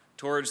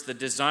towards the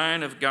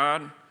design of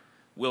God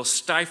will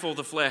stifle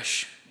the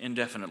flesh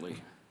indefinitely.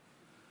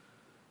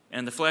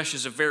 And the flesh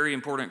is a very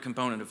important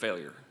component of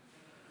failure.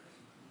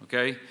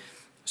 Okay?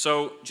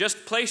 So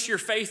just place your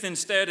faith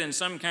instead in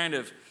some kind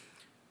of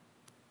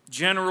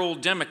general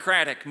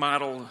democratic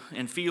model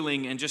and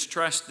feeling, and just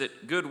trust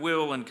that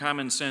goodwill and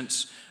common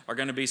sense are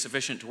going to be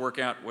sufficient to work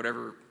out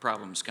whatever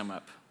problems come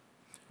up.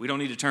 We don't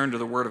need to turn to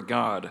the Word of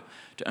God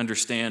to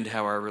understand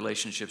how our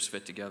relationships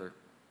fit together.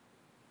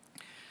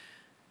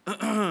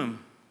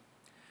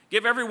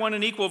 Give everyone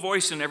an equal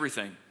voice in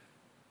everything,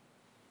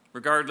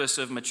 regardless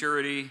of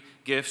maturity,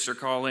 gifts or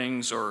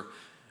callings, or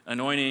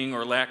anointing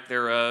or lack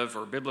thereof,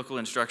 or biblical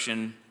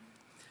instruction.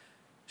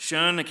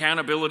 Shun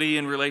accountability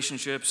in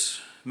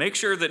relationships. Make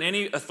sure that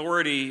any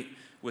authority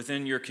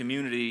within your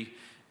community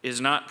is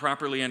not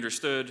properly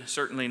understood,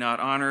 certainly not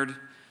honored.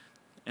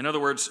 In other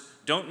words,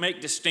 don't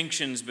make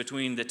distinctions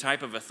between the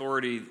type of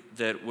authority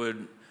that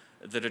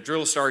a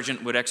drill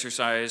sergeant would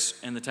exercise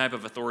and the type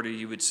of authority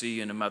you would see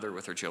in a mother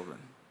with her children.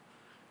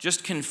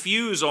 Just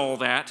confuse all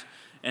that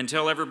and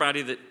tell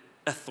everybody that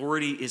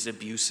authority is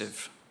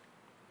abusive.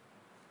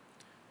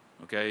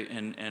 Okay,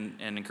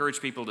 and encourage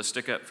people to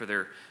stick up for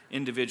their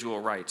individual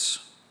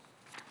rights.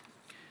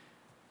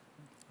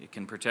 It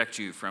can protect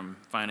you from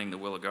finding the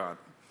will of God.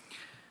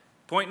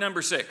 Point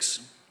number 6.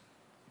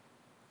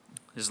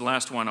 This is the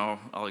last one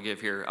I'll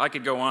give here. I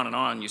could go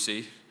on, you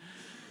see.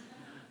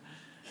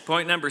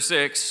 Point number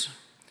 6.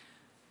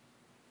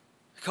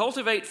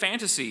 Cultivate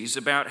fantasies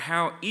about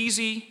how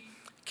easy,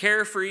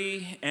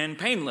 carefree, and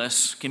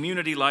painless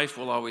community life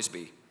will always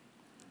be.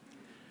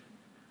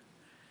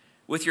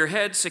 With your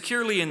head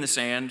securely in the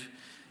sand,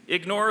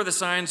 ignore the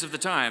signs of the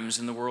times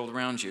in the world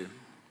around you.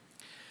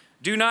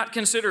 Do not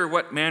consider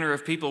what manner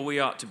of people we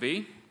ought to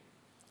be.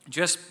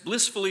 Just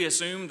blissfully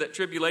assume that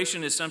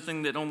tribulation is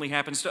something that only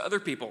happens to other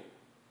people.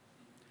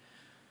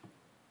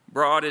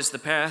 Broad is the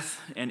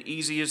path and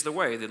easy is the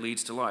way that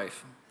leads to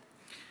life.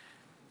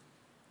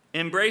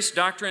 Embrace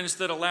doctrines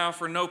that allow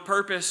for no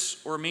purpose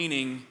or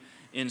meaning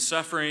in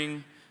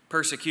suffering,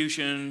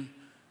 persecution,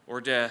 or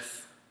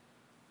death.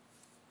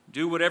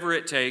 Do whatever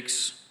it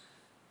takes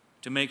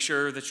to make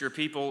sure that your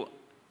people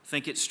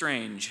think it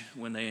strange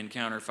when they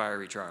encounter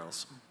fiery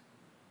trials.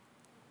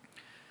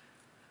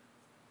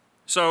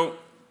 So,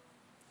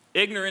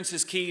 ignorance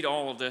is key to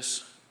all of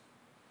this.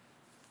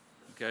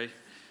 Okay?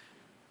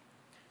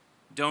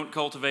 Don't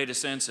cultivate a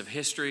sense of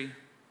history.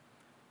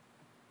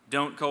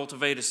 Don't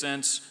cultivate a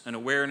sense, an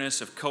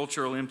awareness of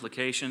cultural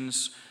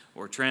implications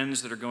or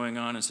trends that are going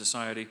on in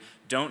society.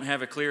 Don't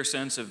have a clear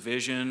sense of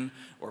vision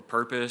or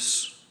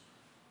purpose.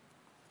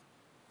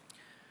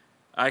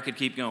 I could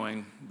keep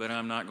going, but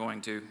I'm not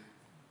going to.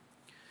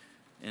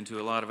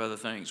 Into a lot of other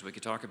things. We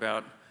could talk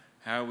about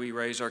how we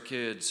raise our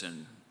kids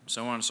and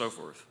so on and so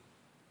forth.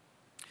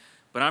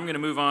 But I'm going to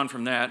move on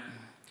from that.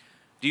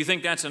 Do you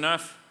think that's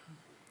enough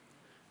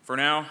for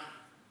now?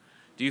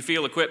 Do you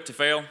feel equipped to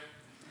fail?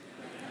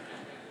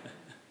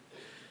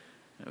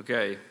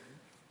 Okay.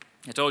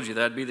 I told you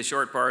that'd be the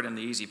short part and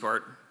the easy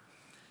part.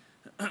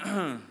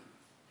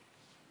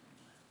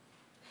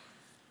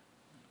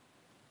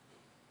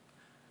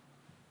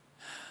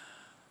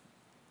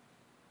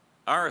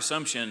 Our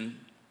assumption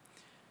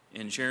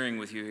in sharing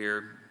with you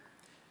here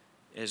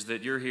is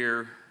that you're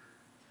here,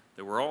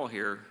 that we're all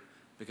here,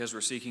 because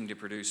we're seeking to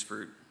produce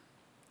fruit.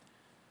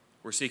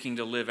 We're seeking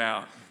to live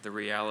out the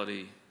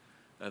reality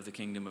of the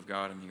kingdom of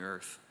God in the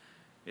earth.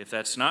 If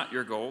that's not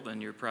your goal,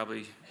 then you're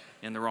probably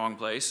in the wrong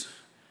place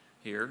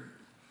here.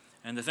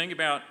 And the thing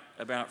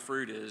about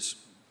fruit is,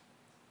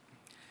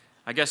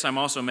 I guess I'm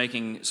also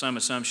making some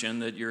assumption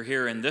that you're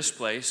here in this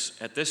place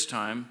at this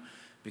time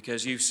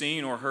because you've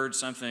seen or heard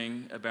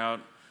something about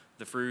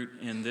the fruit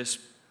in this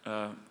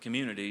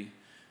community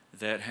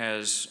that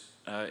has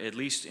at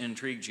least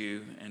intrigued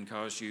you and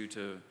caused you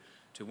to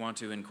want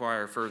to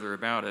inquire further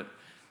about it.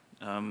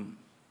 And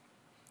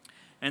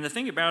the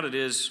thing about it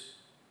is,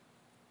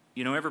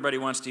 everybody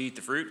wants to eat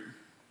the fruit,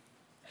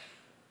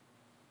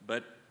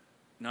 but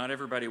not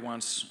everybody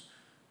wants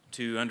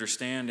to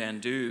understand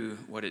and do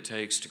what it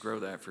takes to grow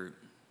that fruit.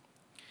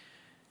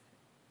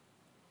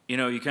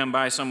 You come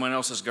by someone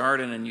else's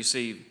garden and you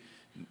see,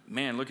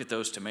 man, look at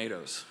those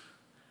tomatoes.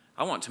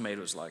 I want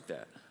tomatoes like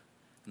that.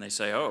 And they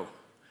say, oh,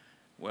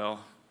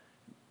 well,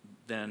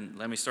 then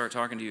let me start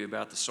talking to you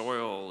about the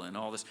soil and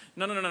all this.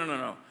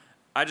 No.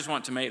 I just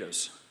want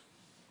tomatoes.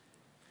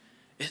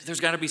 There's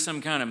got to be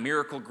some kind of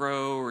miracle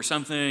grow or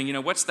something.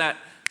 What's that,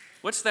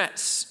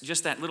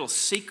 just that little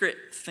secret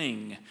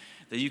thing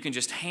that you can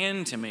just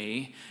hand to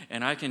me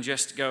and I can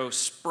just go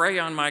spray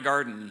on my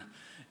garden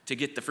to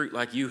get the fruit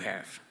like you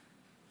have?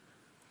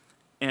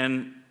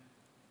 And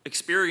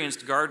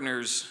experienced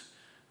gardeners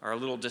are a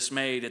little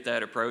dismayed at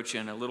that approach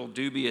and a little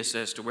dubious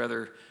as to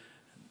whether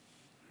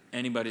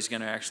anybody's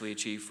going to actually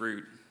achieve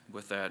fruit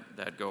with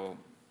that goal,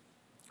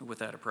 with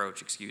that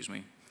approach,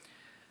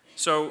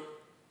 So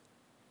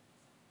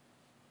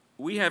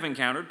we have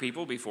encountered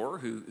people before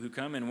who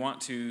come and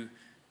want to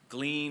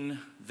glean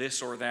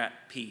this or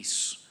that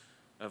piece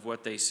of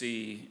what they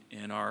see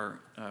in our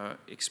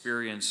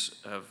experience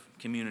of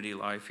community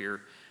life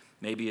here.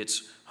 Maybe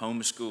it's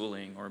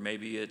homeschooling, or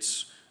maybe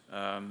it's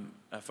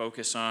a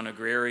focus on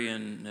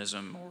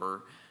agrarianism,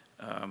 or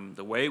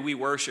the way we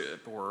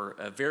worship, or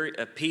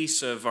a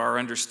piece of our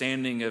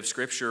understanding of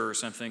Scripture or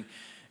something,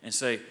 and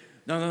say,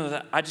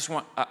 no,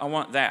 I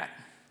want that,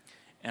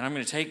 and I'm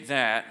going to take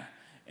that,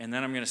 and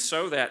then I'm going to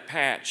sew that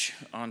patch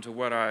onto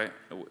what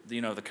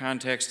the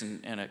context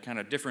and a kind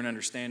of different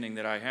understanding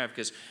that I have,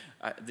 because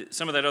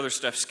some of that other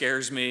stuff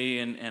scares me,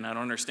 and I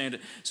don't understand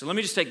it. So let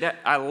me just take that.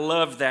 I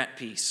love that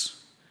piece.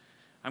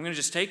 I'm going to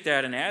just take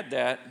that and add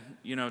that,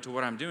 to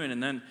what I'm doing,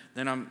 and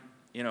then I'm,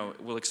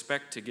 will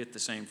expect to get the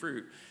same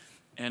fruit.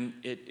 And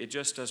it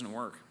just doesn't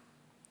work.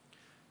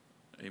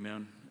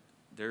 Amen.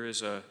 There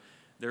is a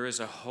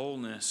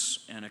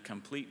wholeness and a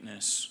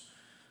completeness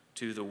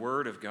to the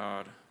Word of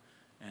God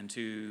and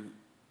to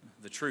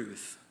the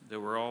truth that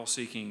we're all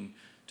seeking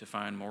to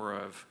find more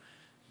of.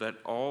 But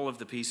all of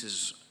the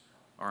pieces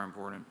are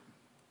important.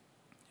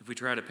 If we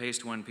try to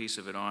paste one piece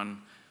of it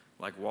on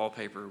like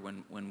wallpaper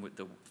when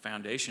the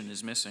foundation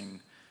is missing,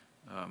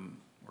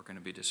 we're going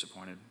to be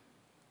disappointed.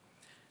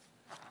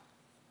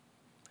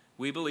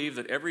 We believe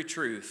that every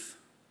truth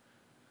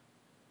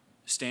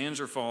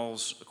stands or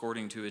falls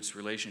according to its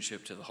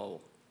relationship to the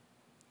whole.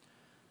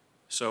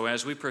 So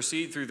as we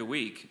proceed through the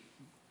week,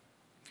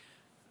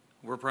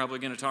 we're probably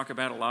going to talk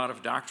about a lot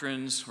of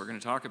doctrines. We're going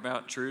to talk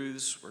about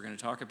truths. We're going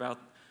to talk about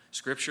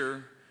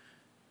Scripture.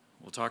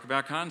 We'll talk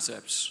about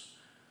concepts.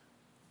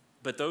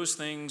 But those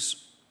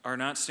things are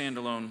not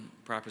standalone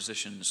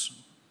propositions.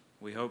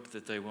 We hope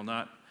that they will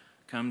not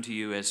come to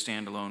you as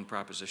standalone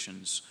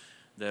propositions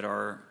that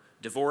are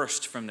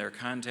divorced from their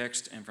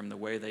context and from the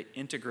way they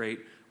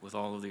integrate with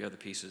all of the other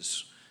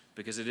pieces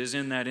because it is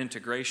in that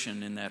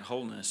integration, in that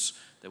wholeness,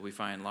 that we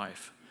find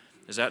life.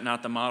 Is that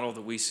not the model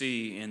that we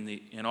see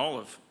in all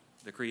of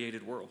the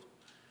created world?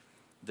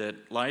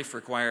 That life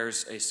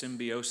requires a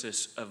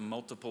symbiosis of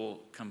multiple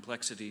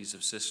complexities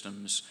of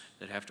systems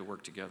that have to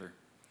work together.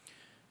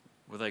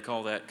 What do they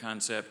call that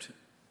concept?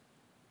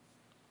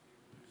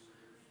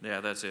 Yeah,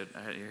 that's it.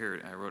 I hear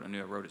it. I knew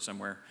I wrote it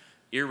somewhere.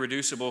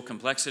 Irreducible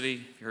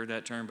complexity. You heard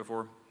that term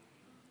before?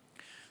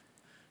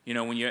 You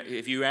know,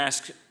 if you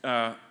ask,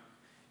 for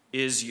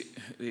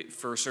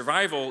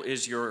survival,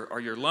 are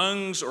your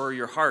lungs or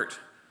your heart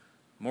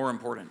more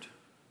important?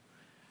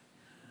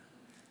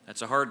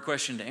 That's a hard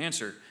question to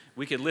answer.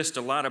 We could list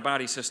a lot of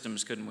body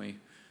systems, couldn't we?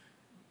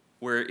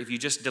 Where if you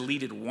just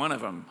deleted one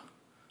of them,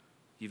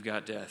 you've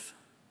got death.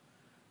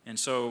 And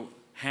so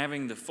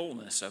having the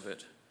fullness of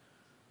it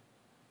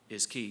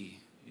is key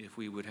if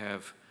we would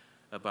have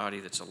a body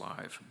that's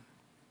alive.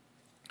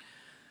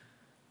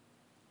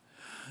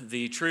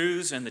 The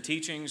truths and the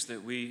teachings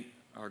that we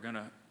are going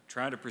to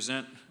try to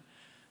present,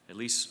 at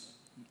least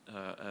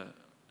a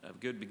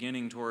good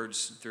beginning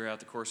towards throughout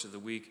the course of the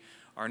week,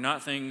 are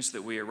not things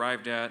that we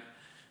arrived at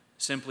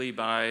simply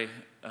by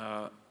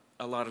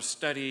a lot of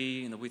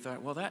study and that we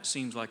thought, well, that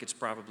seems like it's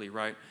probably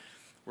right.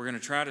 We're going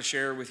to try to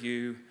share with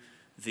you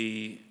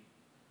the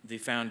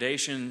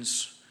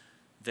foundations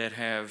that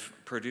have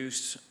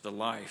produced the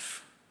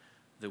life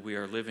that we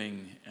are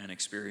living and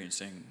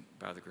experiencing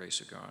by the grace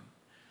of God.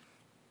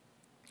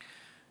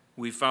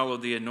 We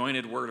followed the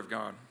anointed Word of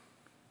God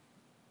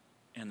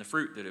and the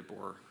fruit that it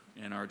bore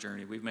in our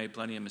journey. We've made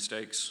plenty of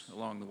mistakes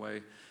along the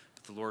way,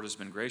 but the Lord has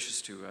been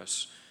gracious to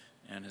us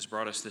and has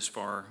brought us this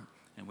far,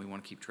 and we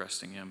want to keep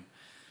trusting Him.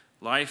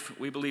 Life,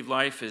 we believe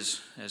life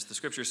is, as the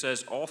Scripture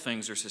says, all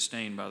things are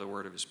sustained by the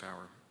word of His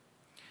power.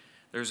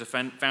 There's a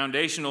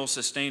foundational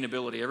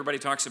sustainability. Everybody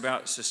talks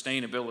about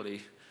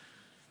sustainability,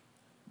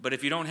 but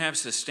if you don't have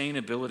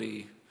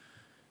sustainability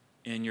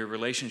in your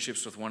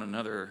relationships with one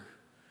another,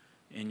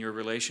 in your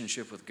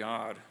relationship with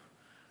God,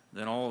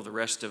 then all of the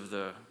rest of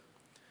the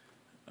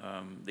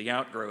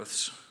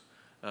outgrowths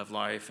of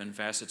life and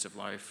facets of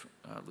life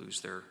lose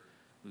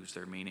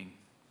their meaning.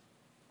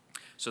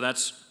 So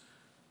that's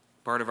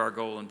part of our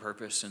goal and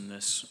purpose in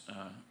this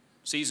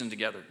season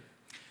together.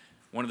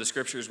 One of the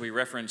scriptures we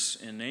reference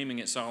in naming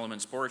it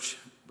Solomon's Porch,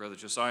 Brother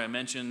Josiah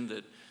mentioned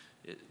that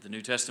the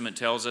New Testament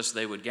tells us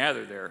they would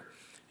gather there.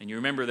 And you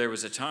remember there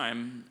was a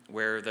time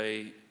where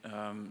the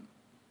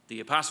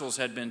apostles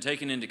had been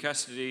taken into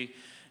custody,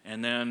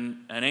 and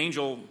then an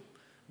angel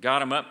got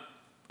them up,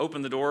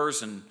 opened the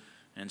doors, and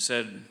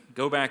said,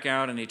 go back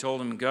out. And he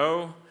told them,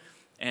 go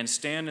and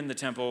stand in the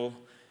temple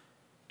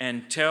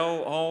and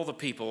tell all the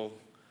people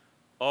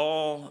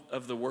all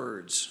of the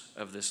words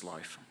of this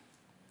life.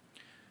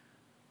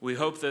 We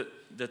hope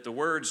that the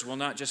words will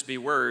not just be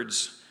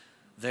words,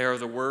 they are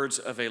the words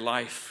of a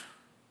life.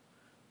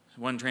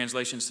 One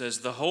translation says,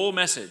 the whole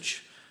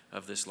message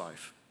of this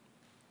life.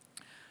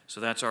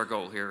 So that's our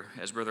goal here.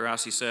 As Brother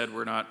Asi said,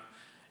 we're not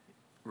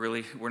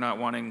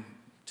wanting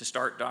to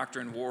start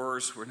doctrine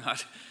wars.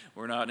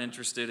 We're not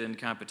interested in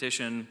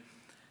competition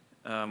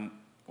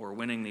or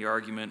winning the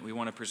argument. We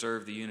want to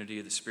preserve the unity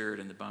of the Spirit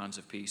and the bonds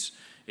of peace.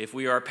 If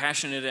we are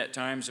passionate at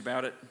times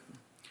about it,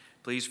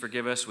 please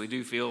forgive us. We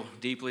do feel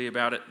deeply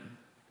about it.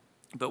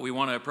 But we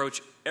want to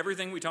approach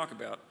everything we talk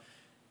about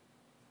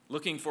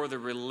looking for the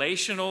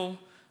relational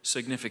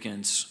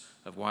significance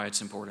of why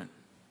it's important,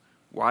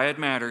 why it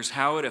matters,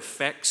 how it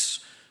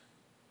affects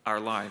our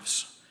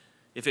lives.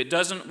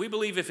 We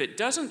believe if it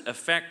doesn't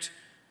affect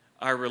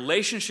our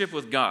relationship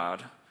with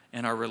God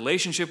and our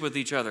relationship with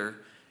each other,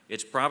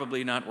 it's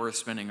probably not worth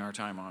spending our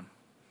time on.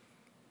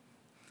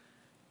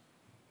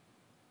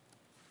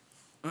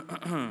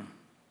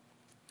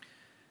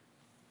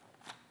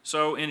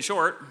 So, in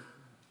short,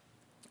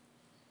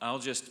 I'll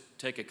just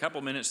take a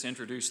couple minutes to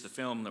introduce the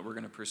film that we're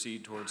going to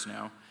proceed towards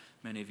now.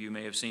 Many of you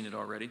may have seen it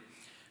already.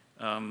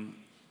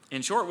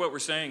 In short, what we're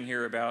saying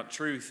here about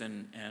truth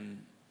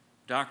and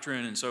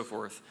doctrine and so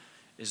forth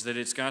is that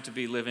it's got to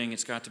be living,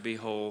 it's got to be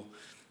whole.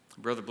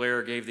 Brother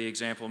Blair gave the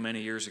example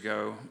many years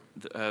ago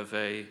of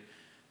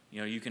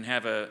you can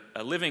have a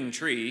living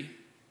tree,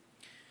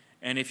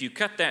 and if you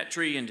cut that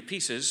tree into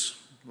pieces,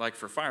 like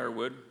for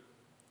firewood,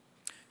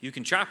 you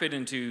can chop it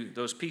into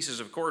those pieces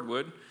of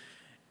cordwood,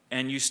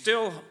 and you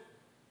still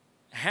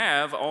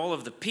have all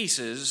of the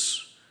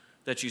pieces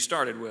that you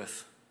started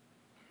with,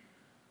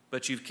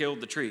 but you've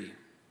killed the tree.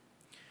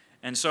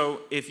 And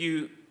so if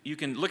you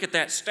can look at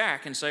that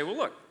stack and say, well,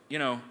 look,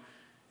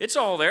 it's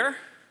all there.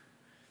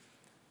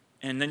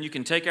 And then you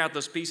can take out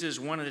those pieces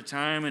one at a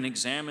time and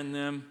examine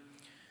them,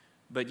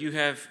 but you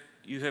have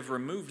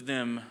removed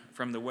them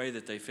from the way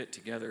that they fit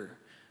together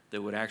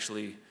that would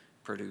actually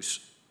produce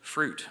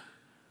fruit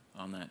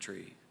on that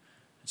tree.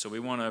 And so we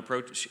want to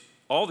approach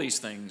all these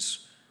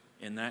things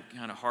in that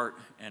kind of heart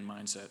and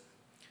mindset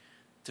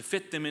to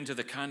fit them into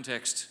the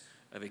context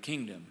of a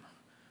kingdom,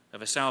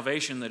 of a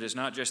salvation that is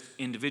not just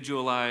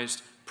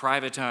individualized,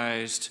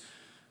 privatized,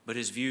 but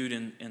is viewed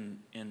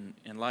in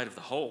light of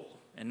the whole,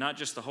 and not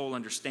just the whole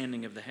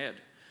understanding of the head,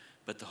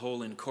 but the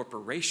whole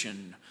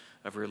incorporation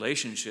of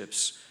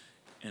relationships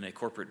in a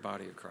corporate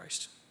body of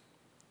Christ.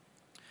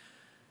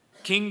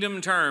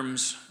 Kingdom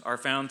terms are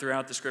found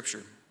throughout the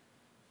Scripture.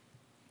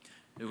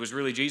 It was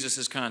really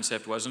Jesus'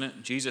 concept, wasn't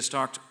it? Jesus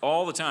talked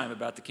all the time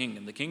about the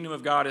kingdom. The kingdom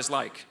of God is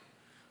like.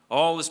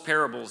 All his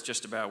parables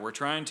just about. We're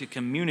trying to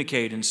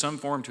communicate in some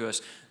form to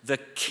us the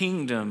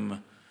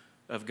kingdom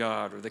of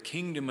God, or the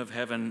kingdom of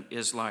heaven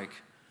is like.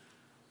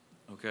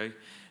 Okay?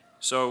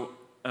 So,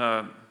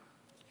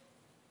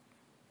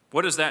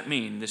 what does that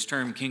mean, this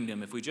term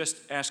kingdom? If we just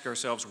ask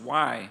ourselves,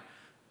 why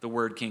the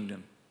word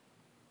kingdom?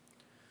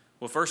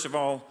 Well, first of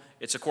all,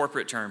 it's a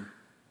corporate term.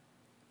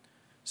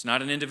 It's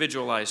not an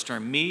individualized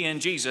term. Me and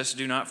Jesus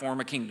do not form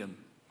a kingdom,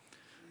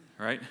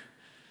 right?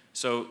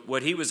 So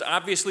what he was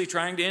obviously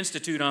trying to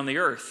institute on the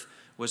earth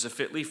was a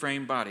fitly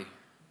framed body,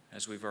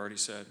 as we've already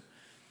said.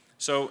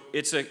 So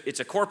it's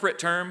a corporate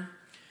term.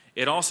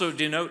 It also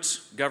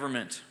denotes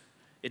government.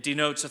 It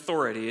denotes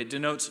authority. It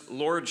denotes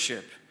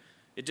lordship.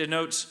 It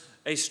denotes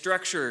a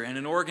structure and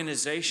an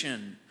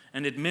organization,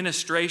 an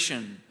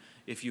administration,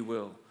 if you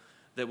will,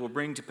 that will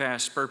bring to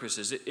pass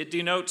purposes. It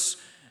denotes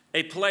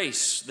a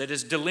place that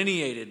is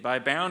delineated by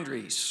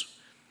boundaries.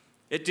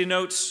 It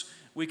denotes,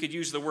 we could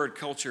use the word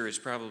culture is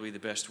probably the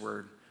best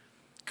word.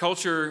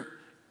 Culture,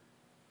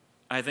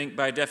 I think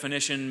by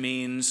definition,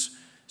 means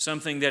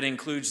something that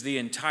includes the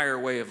entire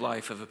way of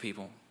life of a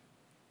people.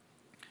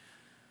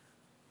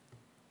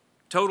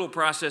 Total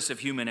process of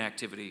human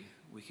activity,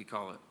 we could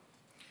call it.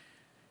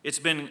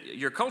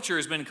 Your culture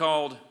has been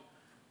called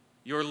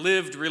your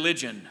lived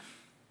religion.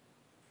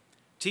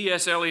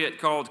 T.S. Eliot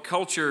called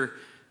culture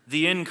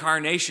the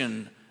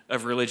incarnation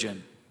of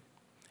religion.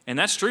 And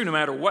that's true no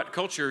matter what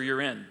culture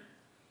you're in.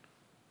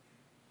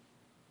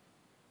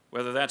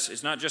 Whether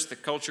it's not just the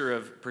culture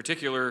of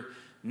particular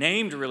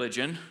named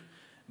religion,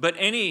 but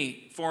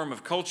any form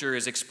of culture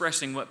is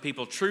expressing what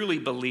people truly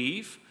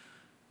believe,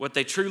 what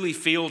they truly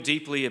feel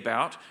deeply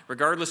about,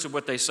 regardless of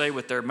what they say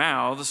with their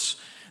mouths,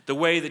 the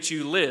way that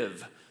you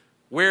live,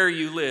 where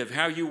you live,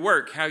 how you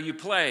work, how you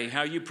play,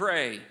 how you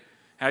pray,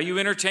 how you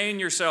entertain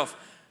yourself,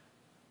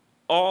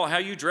 how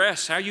you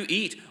dress, how you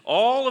eat.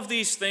 All of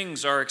these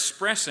things are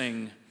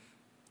expressing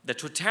the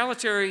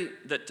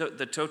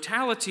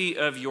totality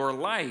of your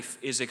life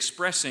is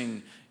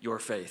expressing your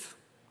faith.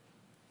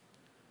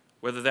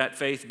 Whether that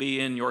faith be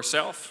in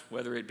yourself,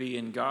 whether it be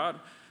in God,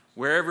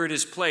 wherever it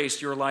is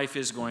placed, your life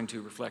is going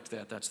to reflect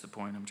that. That's the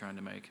point I'm trying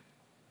to make.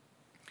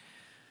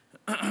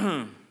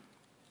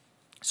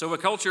 So a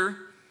culture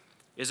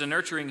is a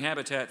nurturing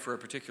habitat for a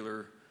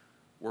particular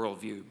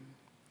worldview.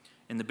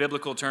 In the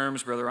biblical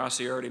terms, Brother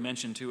Asi already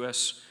mentioned to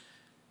us,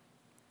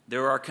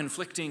 there are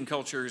conflicting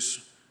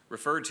cultures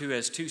referred to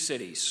as two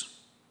cities.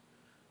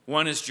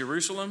 One is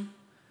Jerusalem,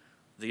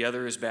 the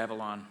other is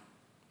Babylon.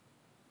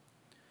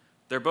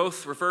 They're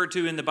both referred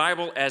to in the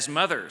Bible as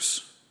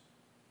mothers.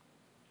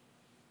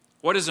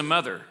 What is a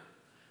mother?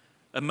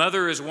 A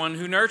mother is one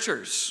who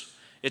nurtures.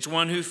 It's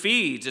one who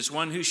feeds. It's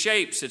one who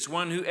shapes. It's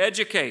one who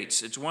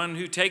educates. It's one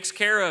who takes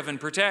care of and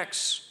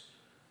protects.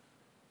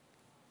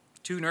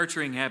 Two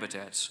nurturing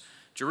habitats.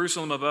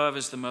 Jerusalem above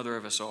is the mother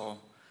of us all.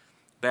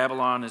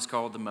 Babylon is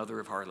called the mother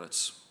of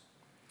harlots.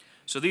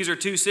 So these are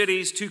two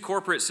cities, two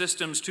corporate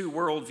systems, two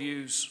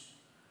worldviews.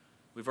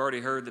 We've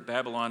already heard that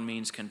Babylon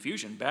means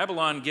confusion.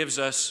 Babylon gives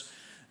us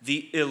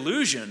the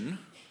illusion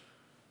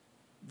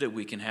that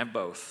we can have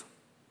both.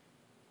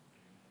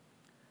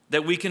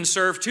 That we can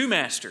serve two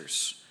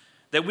masters.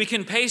 That we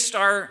can paste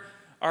our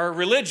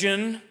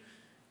religion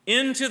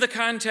into the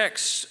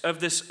context of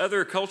this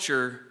other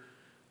culture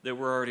that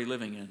we're already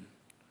living in.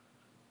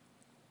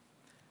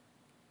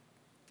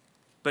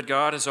 But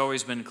God has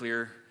always been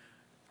clear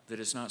that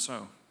it's not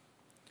so.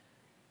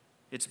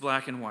 It's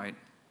black and white,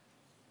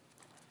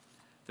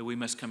 that we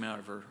must come out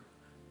of her,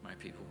 my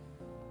people.